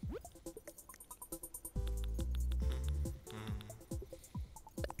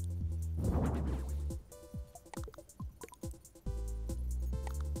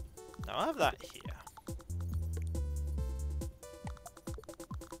 Now I have that here.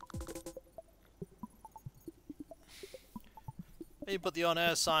 Maybe put the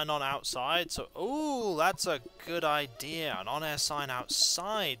on-air sign on outside, so... Ooh, that's a good idea. An on-air sign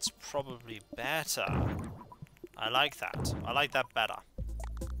outside's probably better. I like that. I like that better.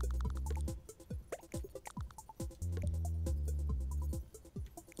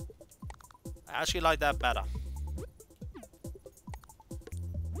 I actually like that better.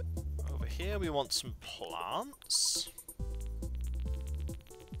 Over here we want some plants.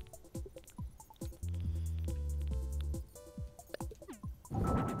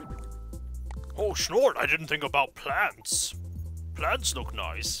 Oh, snort! I didn't think about plants. Plants look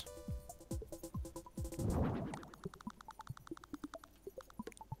nice.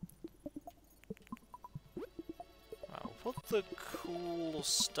 I'll put the cool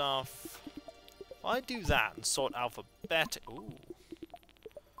stuff... If I do that and sort alphabetic... Ooh.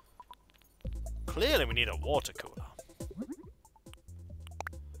 Clearly we need a water cooler.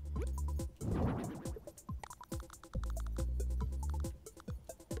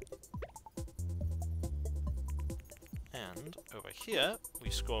 And over here, we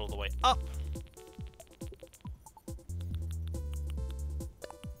scroll all the way up.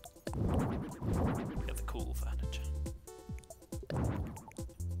 school furniture.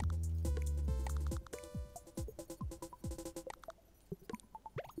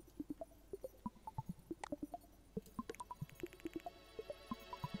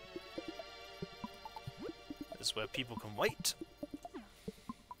 This is where people can wait.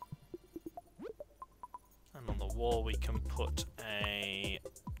 And on the wall we can put a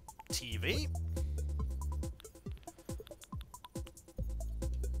TV.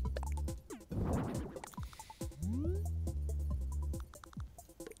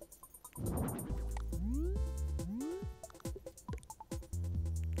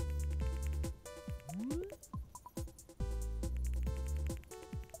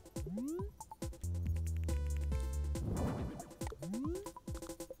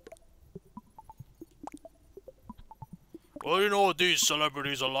 Well, you know what these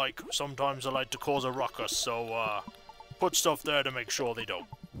celebrities are like. Sometimes they like to cause a ruckus, so, put stuff there to make sure they don't.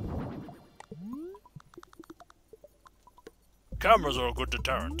 Cameras are a good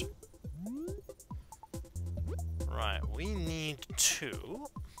deterrent. Right, we need to...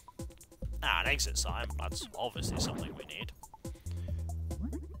 an exit sign. That's obviously something we need.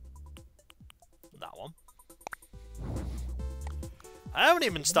 That one. I haven't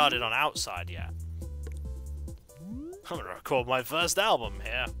even started on outside yet. I'm gonna record my first album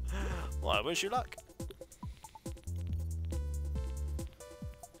here. Well, I wish you luck.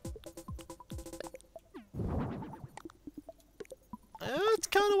 That's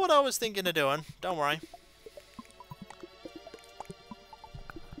kind of what I was thinking of doing. Don't worry.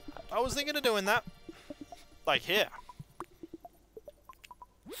 I was thinking of doing that. Like here.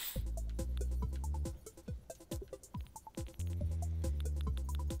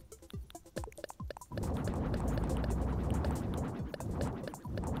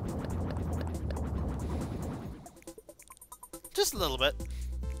 Just a little bit.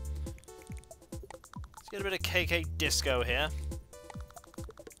 Let's get a bit of KK disco here.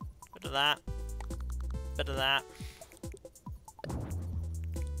 Bit of that. Bit of that.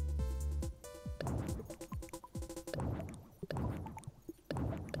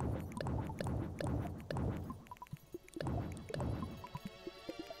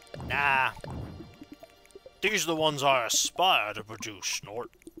 Nah. These are the ones I aspire to produce,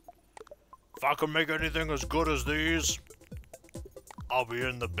 Snort. If I can make anything as good as these, I'll be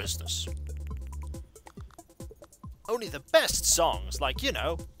in the business. Only the best songs, like, you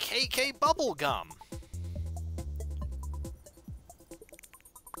know, KK Bubblegum.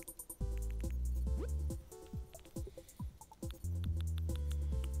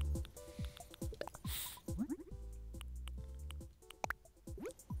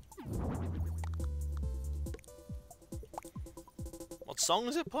 What song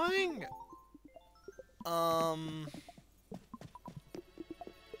is it playing?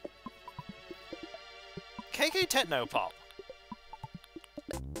 KK Techno Pop.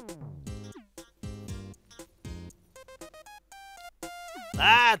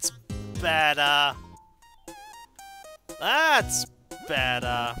 That's better. That's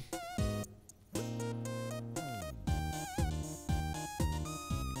better.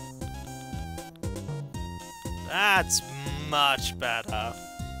 That's much better.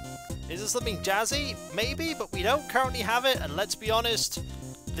 Is this something jazzy? Maybe, but we don't currently have it, and let's be honest,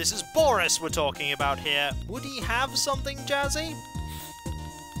 this is Boris we're talking about here. Would he have something jazzy?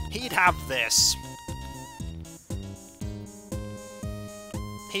 He'd have this.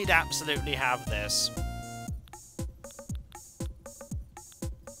 He'd absolutely have this.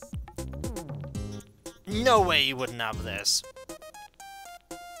 No way he wouldn't have this.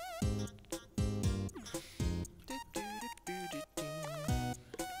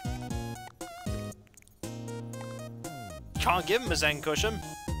 Can't give him a Zen cushion.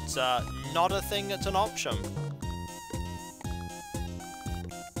 It's not a thing, it's an option.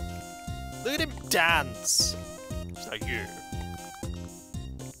 Look at him dance. Just like you.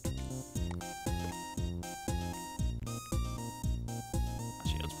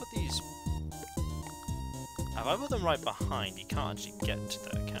 Actually, let's put these... If I put them right behind, he can't actually get to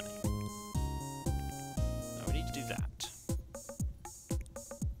there, can he? No, we need to do that.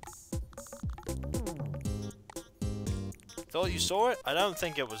 Thought you saw it? I don't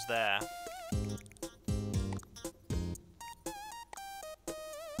think it was there.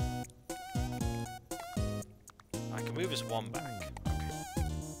 I can move this one back.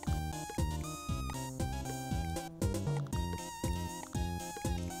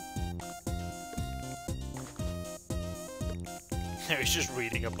 Okay. He's just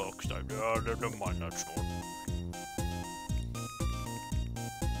reading a book. So, oh, never mind, that's not.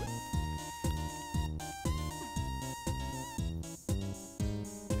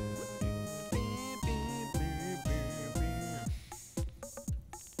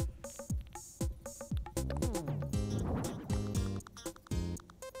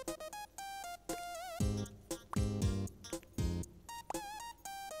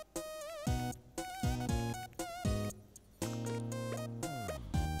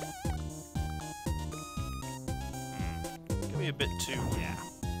 Give me a bit too, yeah.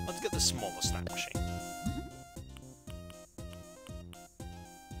 Let's get the smaller snap machine.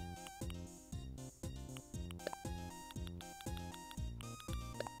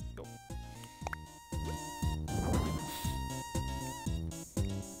 Go.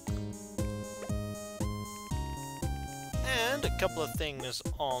 And a couple of things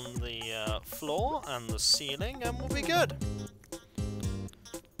on the floor and the ceiling, and we'll be good.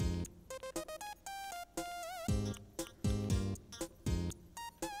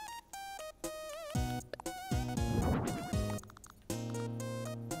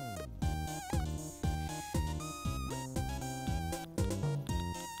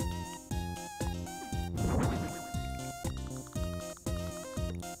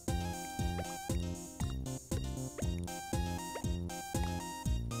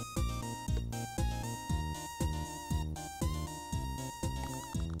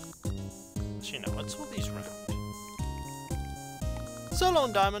 You know, let's swap these around. So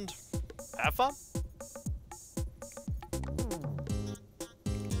long, Diamond. Have fun.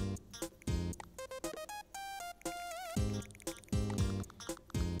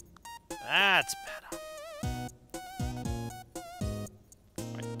 That's better.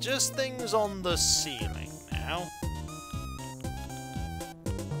 Right, just things on the ceiling now.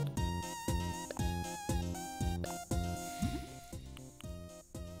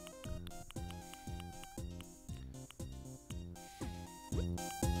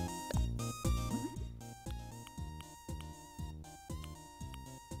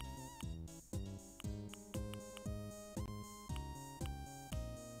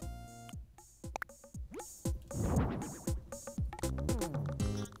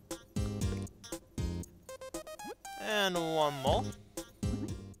 And one more.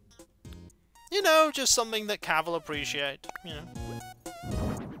 You know, just something that Cav will appreciate, you know.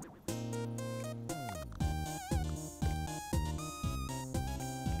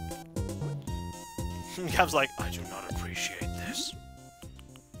 Cav's like, I do not appreciate this.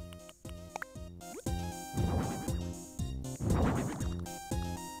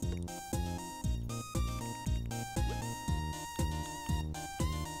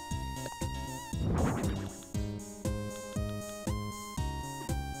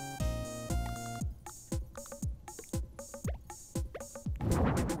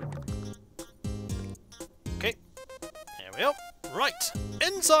 Okay, there we go. Right,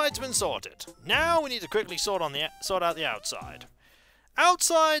 inside's been sorted. Now we need to quickly sort out the outside.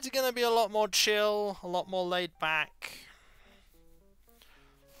 Outside's gonna be a lot more chill, a lot more laid back.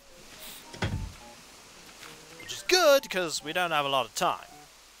 Which is good, because we don't have a lot of time.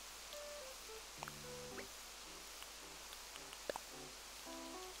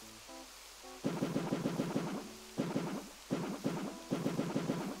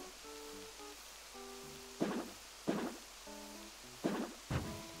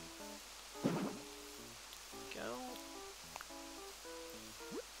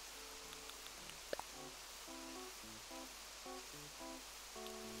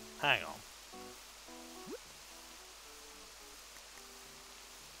 Hang on.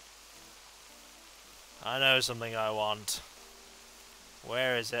 I know something I want.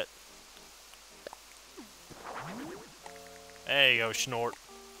 Where is it? There you go, Snort.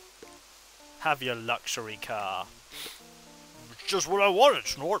 Have your luxury car. It's just what I wanted,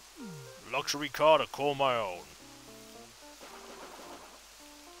 Snort. Luxury car to call my own.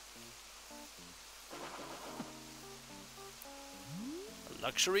 A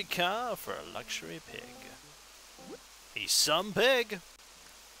luxury car for a luxury pig. He's some pig.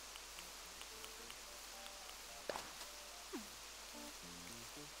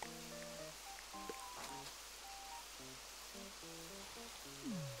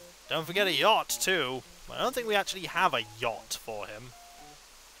 Don't forget a yacht, too. I don't think we actually have a yacht for him.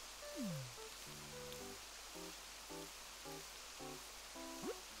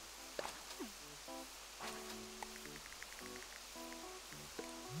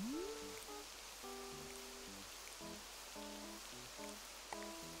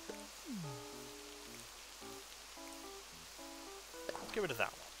 Let's get rid of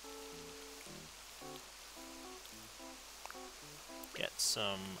that one. Get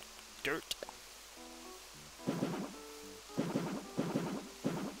some dirt.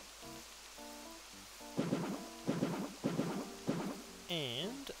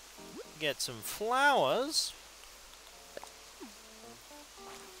 And get some flowers.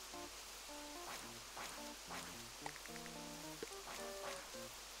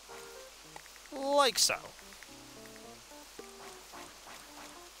 like so.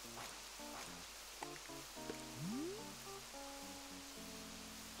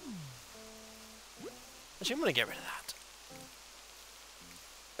 Actually, I'm going to get rid of that.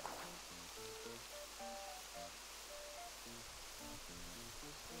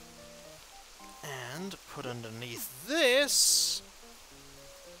 And put underneath this...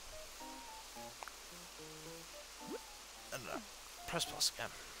 And press plus again.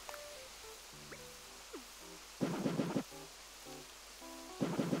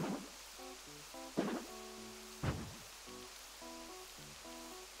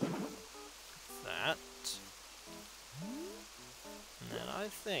 That. And then I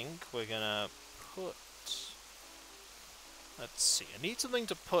think we're gonna put... Let's see, I need something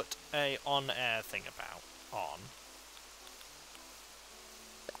to put a on-air thing about on.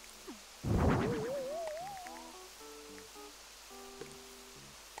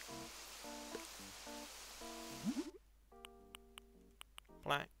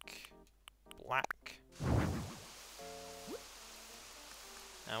 Black, black.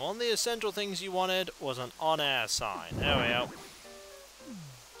 Now, one of the essential things you wanted was an on-air sign. There we go.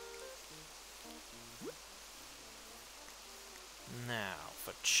 Now,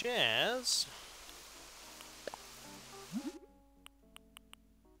 for chairs...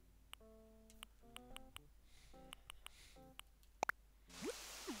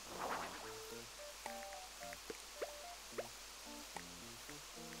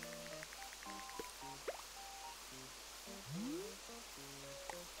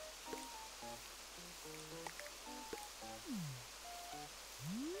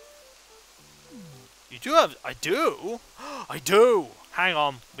 You do have... I do? I do! Hang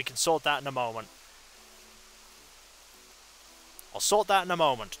on, we can sort that in a moment. I'll sort that in a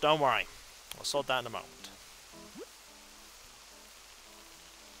moment, don't worry. I'll sort that in a moment.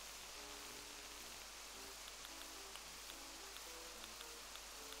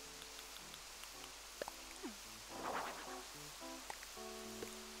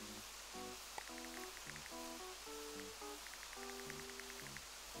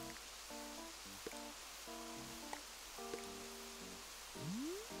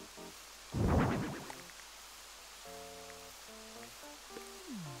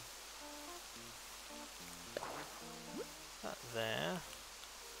 There.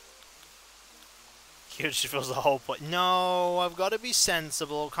 Huge, she fills the whole place. No, I've got to be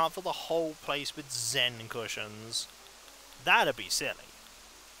sensible. Can't fill the whole place with Zen cushions. That'd be silly.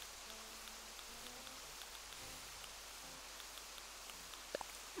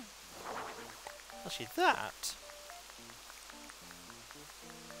 Actually, that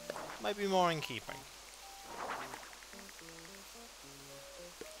might be more in keeping.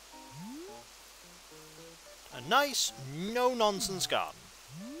 A nice, no-nonsense garden.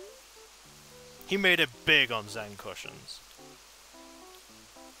 He made it big on Zen cushions.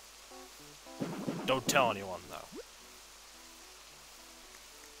 Don't tell anyone, though.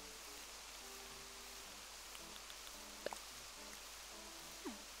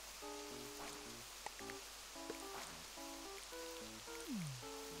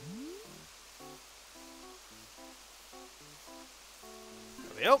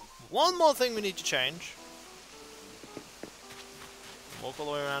 There we go. One more thing we need to change. Walk all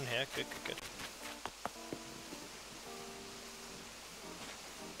the way around here. Good, good, good.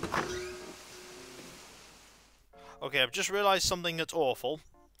 Okay, I've just realised something that's awful,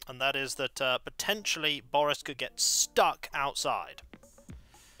 and that is that potentially Boris could get stuck outside.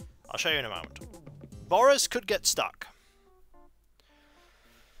 I'll show you in a moment. Boris could get stuck.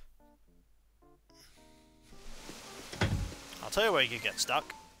 I'll tell you where you could get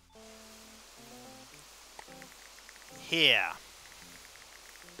stuck. Here.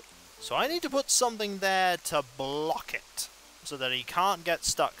 So I need to put something there to block it, so that he can't get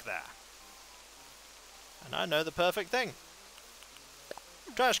stuck there. And I know the perfect thing.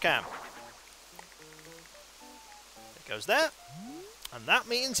 Trash can. It goes there, and that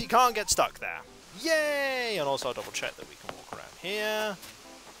means he can't get stuck there. Yay! And also I'll double check that we can walk around here.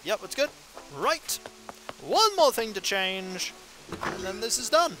 Yep, it's good. Right. One more thing to change, and then this is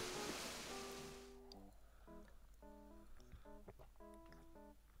done.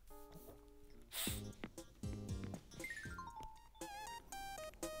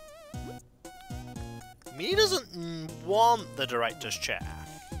 He doesn't want the director's chair.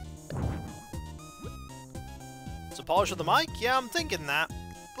 So polish of the mic? Yeah, I'm thinking that.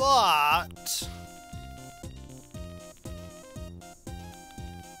 But...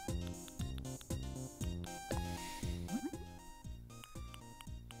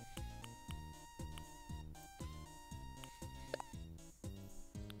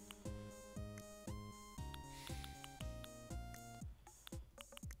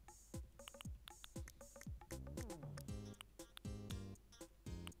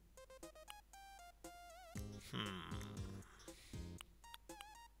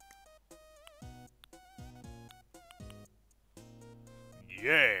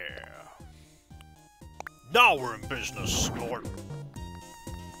 Yeah. Now we're in business, Snort.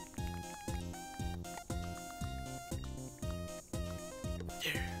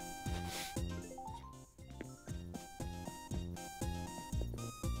 Yeah.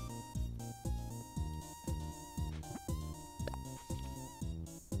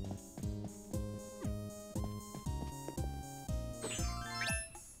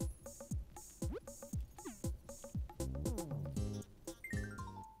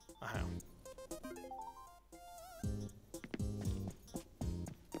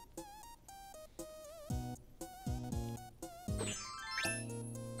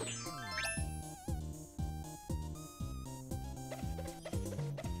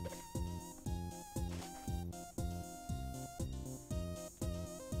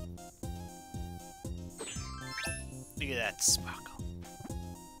 Look at that sparkle.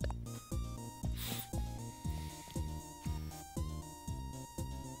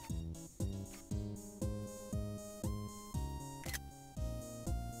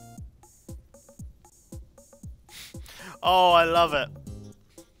 Oh, I love it.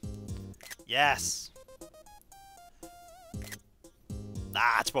 Yes.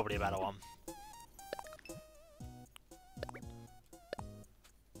 That's probably a better one.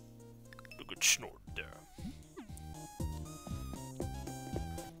 Look at Snort there.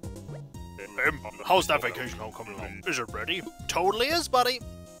 How's that vacation home coming along? Is it ready? Totally is, buddy.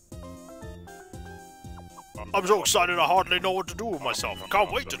 I'm so excited I hardly know what to do with myself. I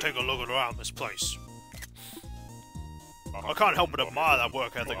can't wait to take a look around this place. I can't help but admire that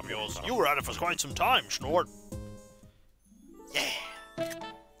work ethic of yours. You were at it for quite some time, Snort. Yeah.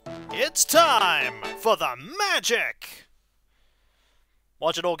 It's time for the magic!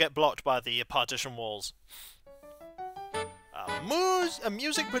 Watch it all get blocked by the partition walls. A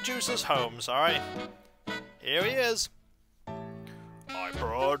music producer's home, sorry. Here he is. I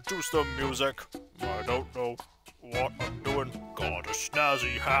produce the music. I don't know what I'm doing. Got a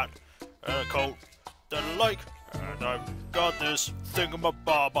snazzy hat and a coat that I like. And I've got this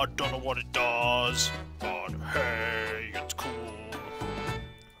thingamabob, I don't know what it does. But hey, it's cool.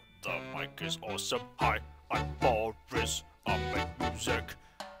 The mic is awesome. Hi, I'm Boris. I make music.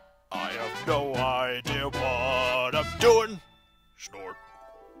 I have no idea what I'm doing. Snort.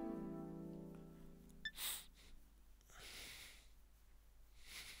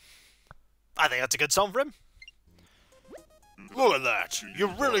 I think that's a good song for him. Look at that! You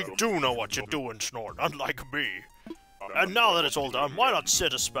really do know what you're doing, Snort, unlike me. And now that it's all done, why not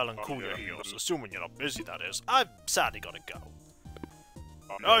sit a spell and cool your heels? Assuming you're not busy, that is. I've sadly gotta go.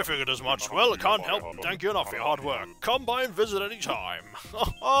 I figured as much. Well, I can't help. Thank you enough for your hard work. Come by and visit any time.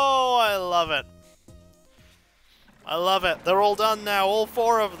 Oh, I love it. I love it. They're all done now, all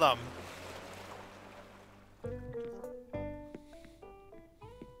 4 of them.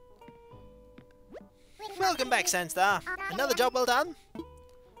 Welcome back, Sandstar. Another job well done.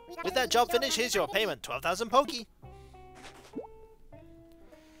 With that job finished, here's your payment, 12,000 Pokey.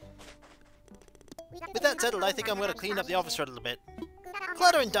 With that settled, I think I'm going to clean up the office for a little bit.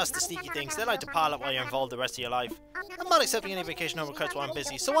 Clutter and dust the sneaky things, they like to pile up while you're involved the rest of your life. I'm not accepting any vacation home requests while I'm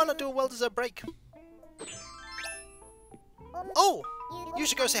busy, so why not do a well-deserved break? Oh! You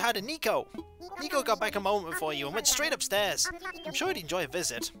should go say hi to Nico. Nico got back a moment before you and went straight upstairs. I'm sure he'd enjoy a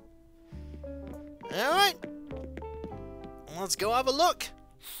visit. Alright. Let's go have a look.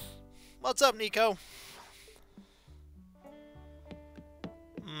 What's up, Nico?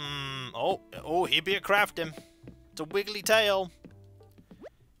 Oh, he'd be a crafting. It's a wiggly tail.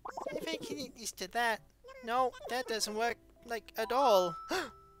 I think you need used to that. No, that doesn't work, like, at all.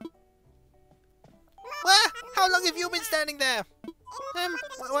 Well, how long have you been standing there?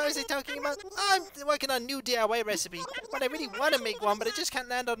 What was I talking about? I'm working on a new DIY recipe. But I really want to make one, but I just can't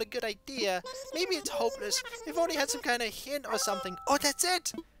land on a good idea. Maybe it's hopeless. If only had some kind of hint or something. Oh, that's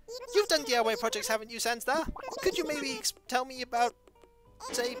it! You've done DIY projects, haven't you, Sandstar? Could you maybe tell me about,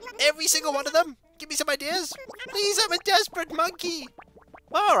 say, every single one of them? Give me some ideas? Please, I'm a desperate monkey!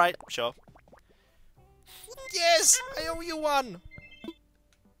 Alright, sure. Yes! I owe you one!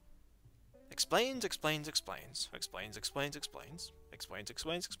 Explains.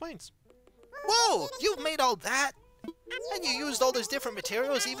 Whoa! You've made all that? And you used all those different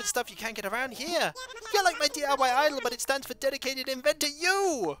materials, even stuff you can't get around here. You're like my DIY idol, but it stands for Dedicated Inventor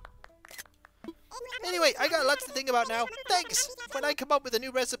You! Anyway, I got lots to think about now. Thanks! When I come up with a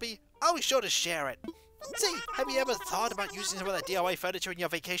new recipe, I'll be sure to share it. Say, have you ever thought about using some of that DIY furniture in your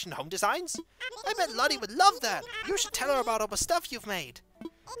vacation home designs? I bet Lottie would love that! You should tell her about all the stuff you've made.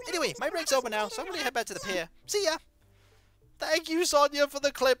 Anyway, my break's over now, so I'm gonna head back to the pier. See ya! Thank you, Sonia, for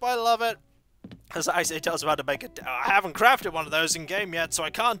the clip. I love it. As I say, tells about to make it. I haven't crafted one of those in game yet, so I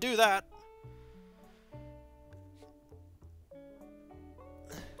can't do that.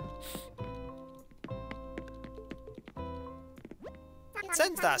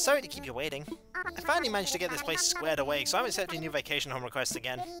 Senstar, sorry to keep you waiting. I finally managed to get this place squared away, so I'm accepting new vacation home requests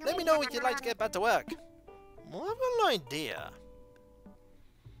again. Let me know when you'd like to get back to work. Well, I have an idea.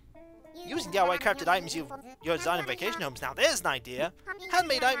 Using DIY crafted items you're designing vacation homes now, there's an idea.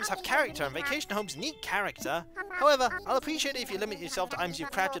 Handmade items have character and vacation homes need character. However, I'll appreciate it if you limit yourself to items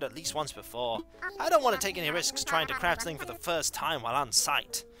you've crafted at least once before. I don't want to take any risks trying to craft something for the first time while on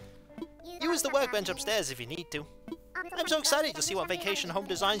site. Use the workbench upstairs if you need to. I'm so excited to see what vacation home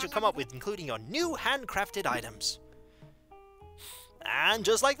designs you'll come up with, including your new handcrafted items. And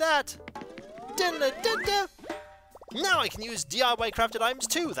just like that, Dun-dun-dun-dun. now I can use DIY crafted items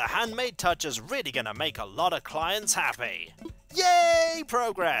too. The handmade touch is really gonna make a lot of clients happy. Yay,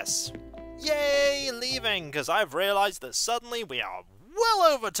 progress! Yay, leaving, because I've realized that suddenly we are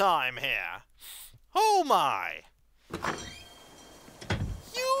well over time here. Oh my!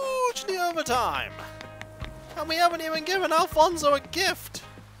 Hugely over time. And we haven't even given Alfonso a gift.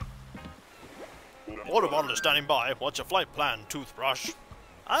 Water bottle is standing by. What's your flight plan, toothbrush?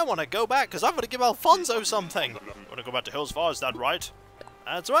 I want to go back because I've got to give Alfonso something. Want to go back to Hills Far, is that right?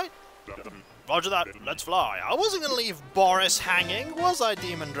 That's right. Roger that, let's fly. I wasn't going to leave Boris hanging, was I,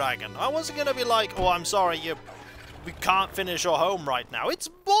 Demon Dragon? I wasn't going to be like, oh, I'm sorry, we can't finish your home right now. It's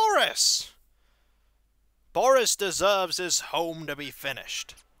Boris! Boris deserves his home to be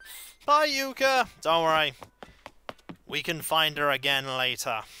finished. Bye, Yuka. Don't worry. We can find her again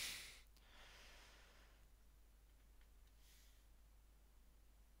later.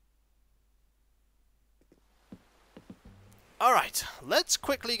 Alright, let's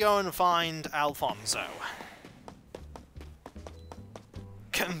quickly go and find Alfonso.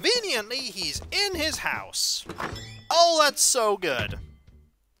 Conveniently, he's in his house. Oh, that's so good.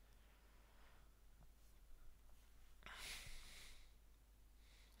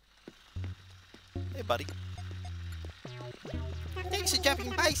 Hey, buddy. Thanks for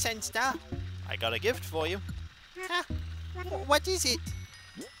dropping by, Senstar. I got a gift for you. Huh? What is it?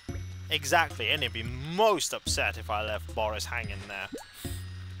 Exactly, and he'd be most upset if I left Boris hanging there.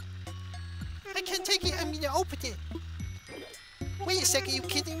 I can't take it, I'm gonna open it. Wait a second, are you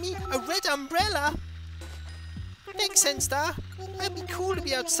kidding me? A red umbrella? Thanks, Senstar. It'd be cool to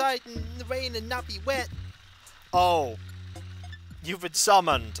be outside in the rain and not be wet. Oh, you've been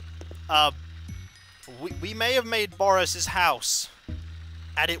summoned. We may have made Boris's house,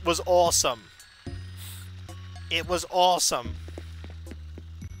 and it was awesome. It was awesome.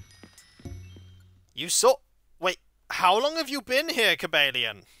 You saw... Wait, how long have you been here,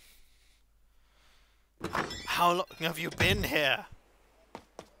 Cabalion? How long have you been here?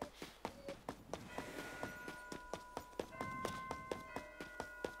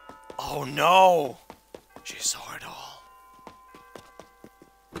 Oh no! She saw it all.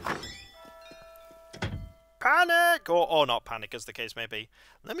 Panic! Or not panic, as the case may be.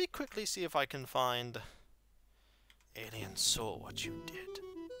 Let me quickly see if I can find... Alien saw what you did.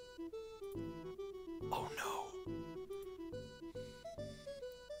 Oh no.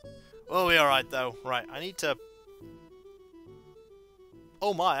 We'll be alright though. Right, I need to...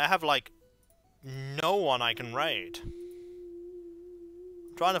 Oh my, I have like... no one I can raid.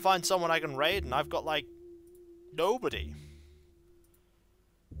 I'm trying to find someone I can raid and I've got like... nobody.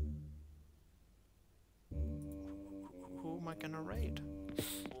 Who am I gonna raid?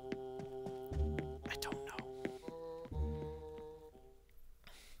 I don't know.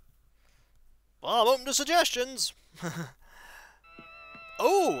 Well, I'm open to suggestions.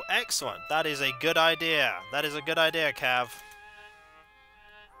 Oh, excellent. That is a good idea. That is a good idea, Cav.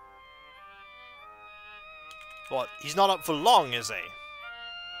 What? He's not up for long, is he?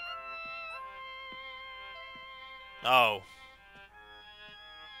 Oh.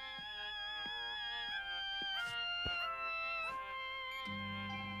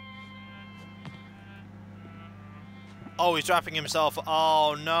 Oh, he's wrapping himself.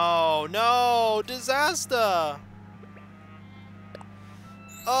 Oh, no. No. Disaster.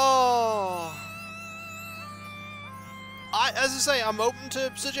 Oh. As I say, I'm open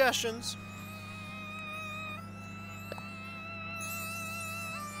to suggestions.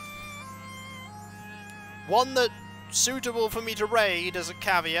 One that's suitable for me to raid as a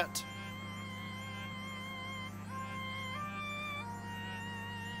caveat.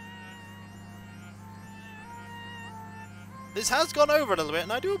 This has gone over a little bit,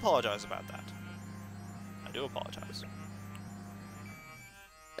 and I do apologise about that. I do apologise.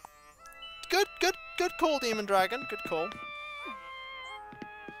 Good call, Demon Dragon. Good call.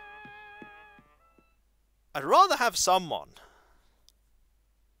 I'd rather have someone.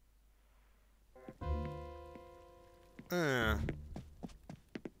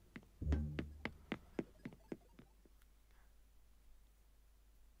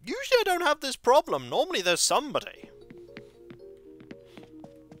 Usually I don't have this problem. Normally there's somebody.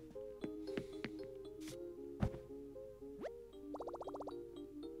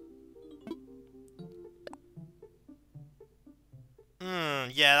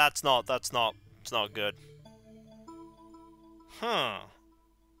 Yeah, it's not good.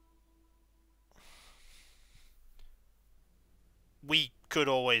 We could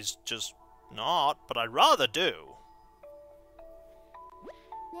always just not, but I'd rather do.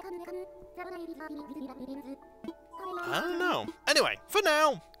 I don't know. Anyway, for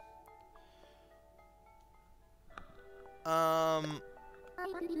now.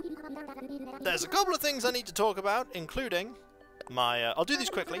 There's a couple of things I need to talk about, including my, I'll do these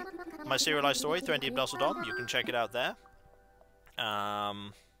quickly. My serialized story, 20 Dom. You can check it out there.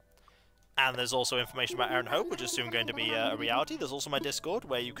 And there's also information about Aaron Hope, which is soon going to be a reality. There's also my Discord,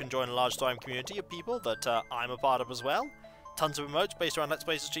 where you can join a large time community of people that I'm a part of as well. Tons of emotes based around Let's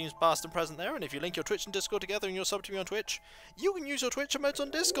Play streams past and present there, and if you link your Twitch and Discord together and you're sub to me on Twitch, you can use your Twitch emotes on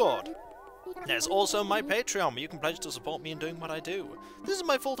Discord. There's also my Patreon, where you can pledge to support me in doing what I do. This is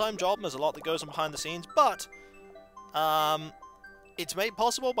my full-time job, and there's a lot that goes on behind the scenes, but it's made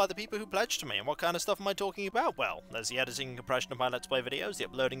possible by the people who pledge to me. And what kind of stuff am I talking about? Well, there's the editing and compression of my Let's Play videos, the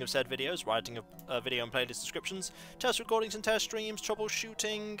uploading of said videos, writing of video and playlist descriptions, test recordings and test streams,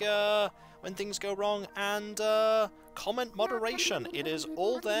 troubleshooting when things go wrong, and comment moderation. It is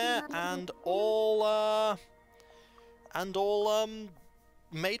all there and all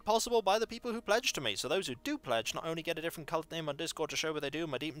made possible by the people who pledge to me. So those who do pledge not only get a different coloured name on Discord to show what they do,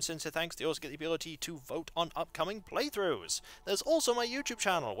 my deep and sincere thanks, they also get the ability to vote on upcoming playthroughs. There's also my YouTube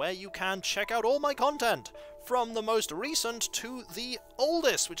channel, where you can check out all my content, from the most recent to the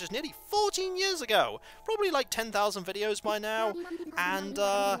oldest, which is nearly 14 years ago. Probably like 10,000 videos by now, and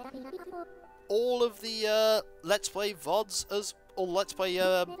all of the Let's Play VODs as all Let's Plays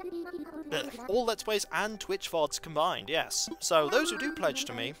and Twitch VODs combined, yes. So those who do pledge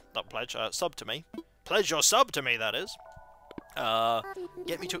to me, not pledge, sub to me, pledge your sub to me, that is,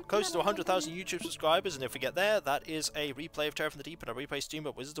 get me close to 100,000 YouTube subscribers, and if we get there, that is a replay of Terror from the Deep and a replay stream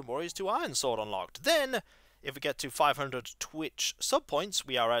of Wizards and Warriors 2 Iron Sword unlocked. Then, if we get to 500 Twitch sub points,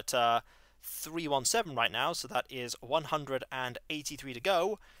 we are at 317 right now, so that is 183 to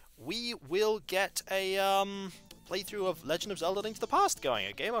go. We will get a playthrough of Legend of Zelda Link to the Past going,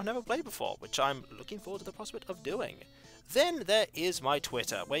 a game I've never played before, which I'm looking forward to the prospect of doing. Then there is my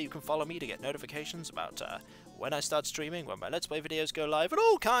Twitter, where you can follow me to get notifications about when I start streaming, when my Let's Play videos go live, and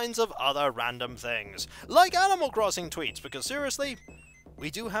all kinds of other random things, like Animal Crossing tweets, because seriously,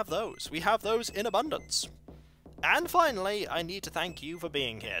 we do have those. We have those in abundance. And finally, I need to thank you for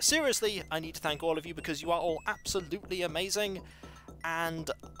being here. Seriously, I need to thank all of you, because you are all absolutely amazing. And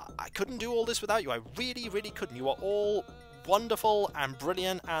I couldn't do all this without you. I really, really couldn't. You are all wonderful and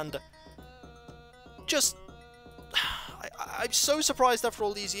brilliant, and just... I'm so surprised after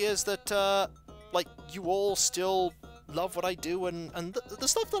all these years that, like, you all still love what I do, and the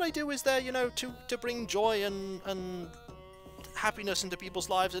stuff that I do is there, you know, to bring joy and happiness into people's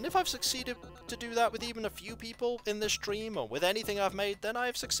lives. And if I've succeeded to do that with even a few people in this stream, or with anything I've made, then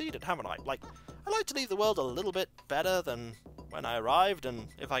I've succeeded, haven't I? Like, I like to leave the world a little bit better than when I arrived, and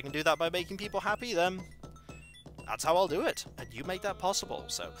if I can do that by making people happy, then that's how I'll do it, and you make that possible.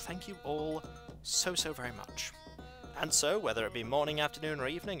 So thank you all so very much. And so, whether it be morning, afternoon, or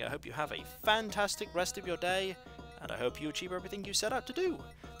evening, I hope you have a fantastic rest of your day, and I hope you achieve everything you set out to do.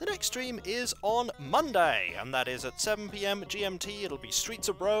 The next stream is on Monday, and that is at 7 PM GMT. It'll be Streets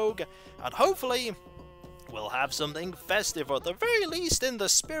of Rogue, and hopefully we'll have something festive, or at the very least in the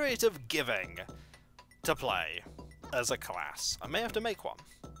spirit of giving, to play as a class. I may have to make one,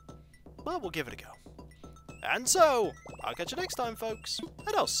 but we'll give it a go. And so, I'll catch you next time, folks,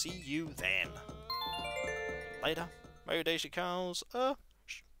 and I'll see you then. Later. Merry days, you cows.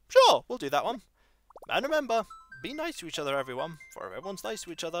 Sure, we'll do that one. And remember, be nice to each other, everyone, for if everyone's nice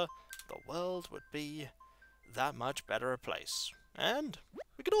to each other, the world would be that much better a place. And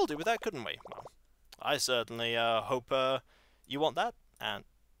we could all do with that, couldn't we? Well, I certainly hope you want that, and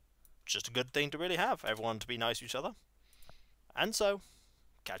it's just a good thing to really have, everyone to be nice to each other. And so,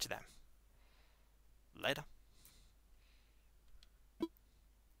 catch you then. Later.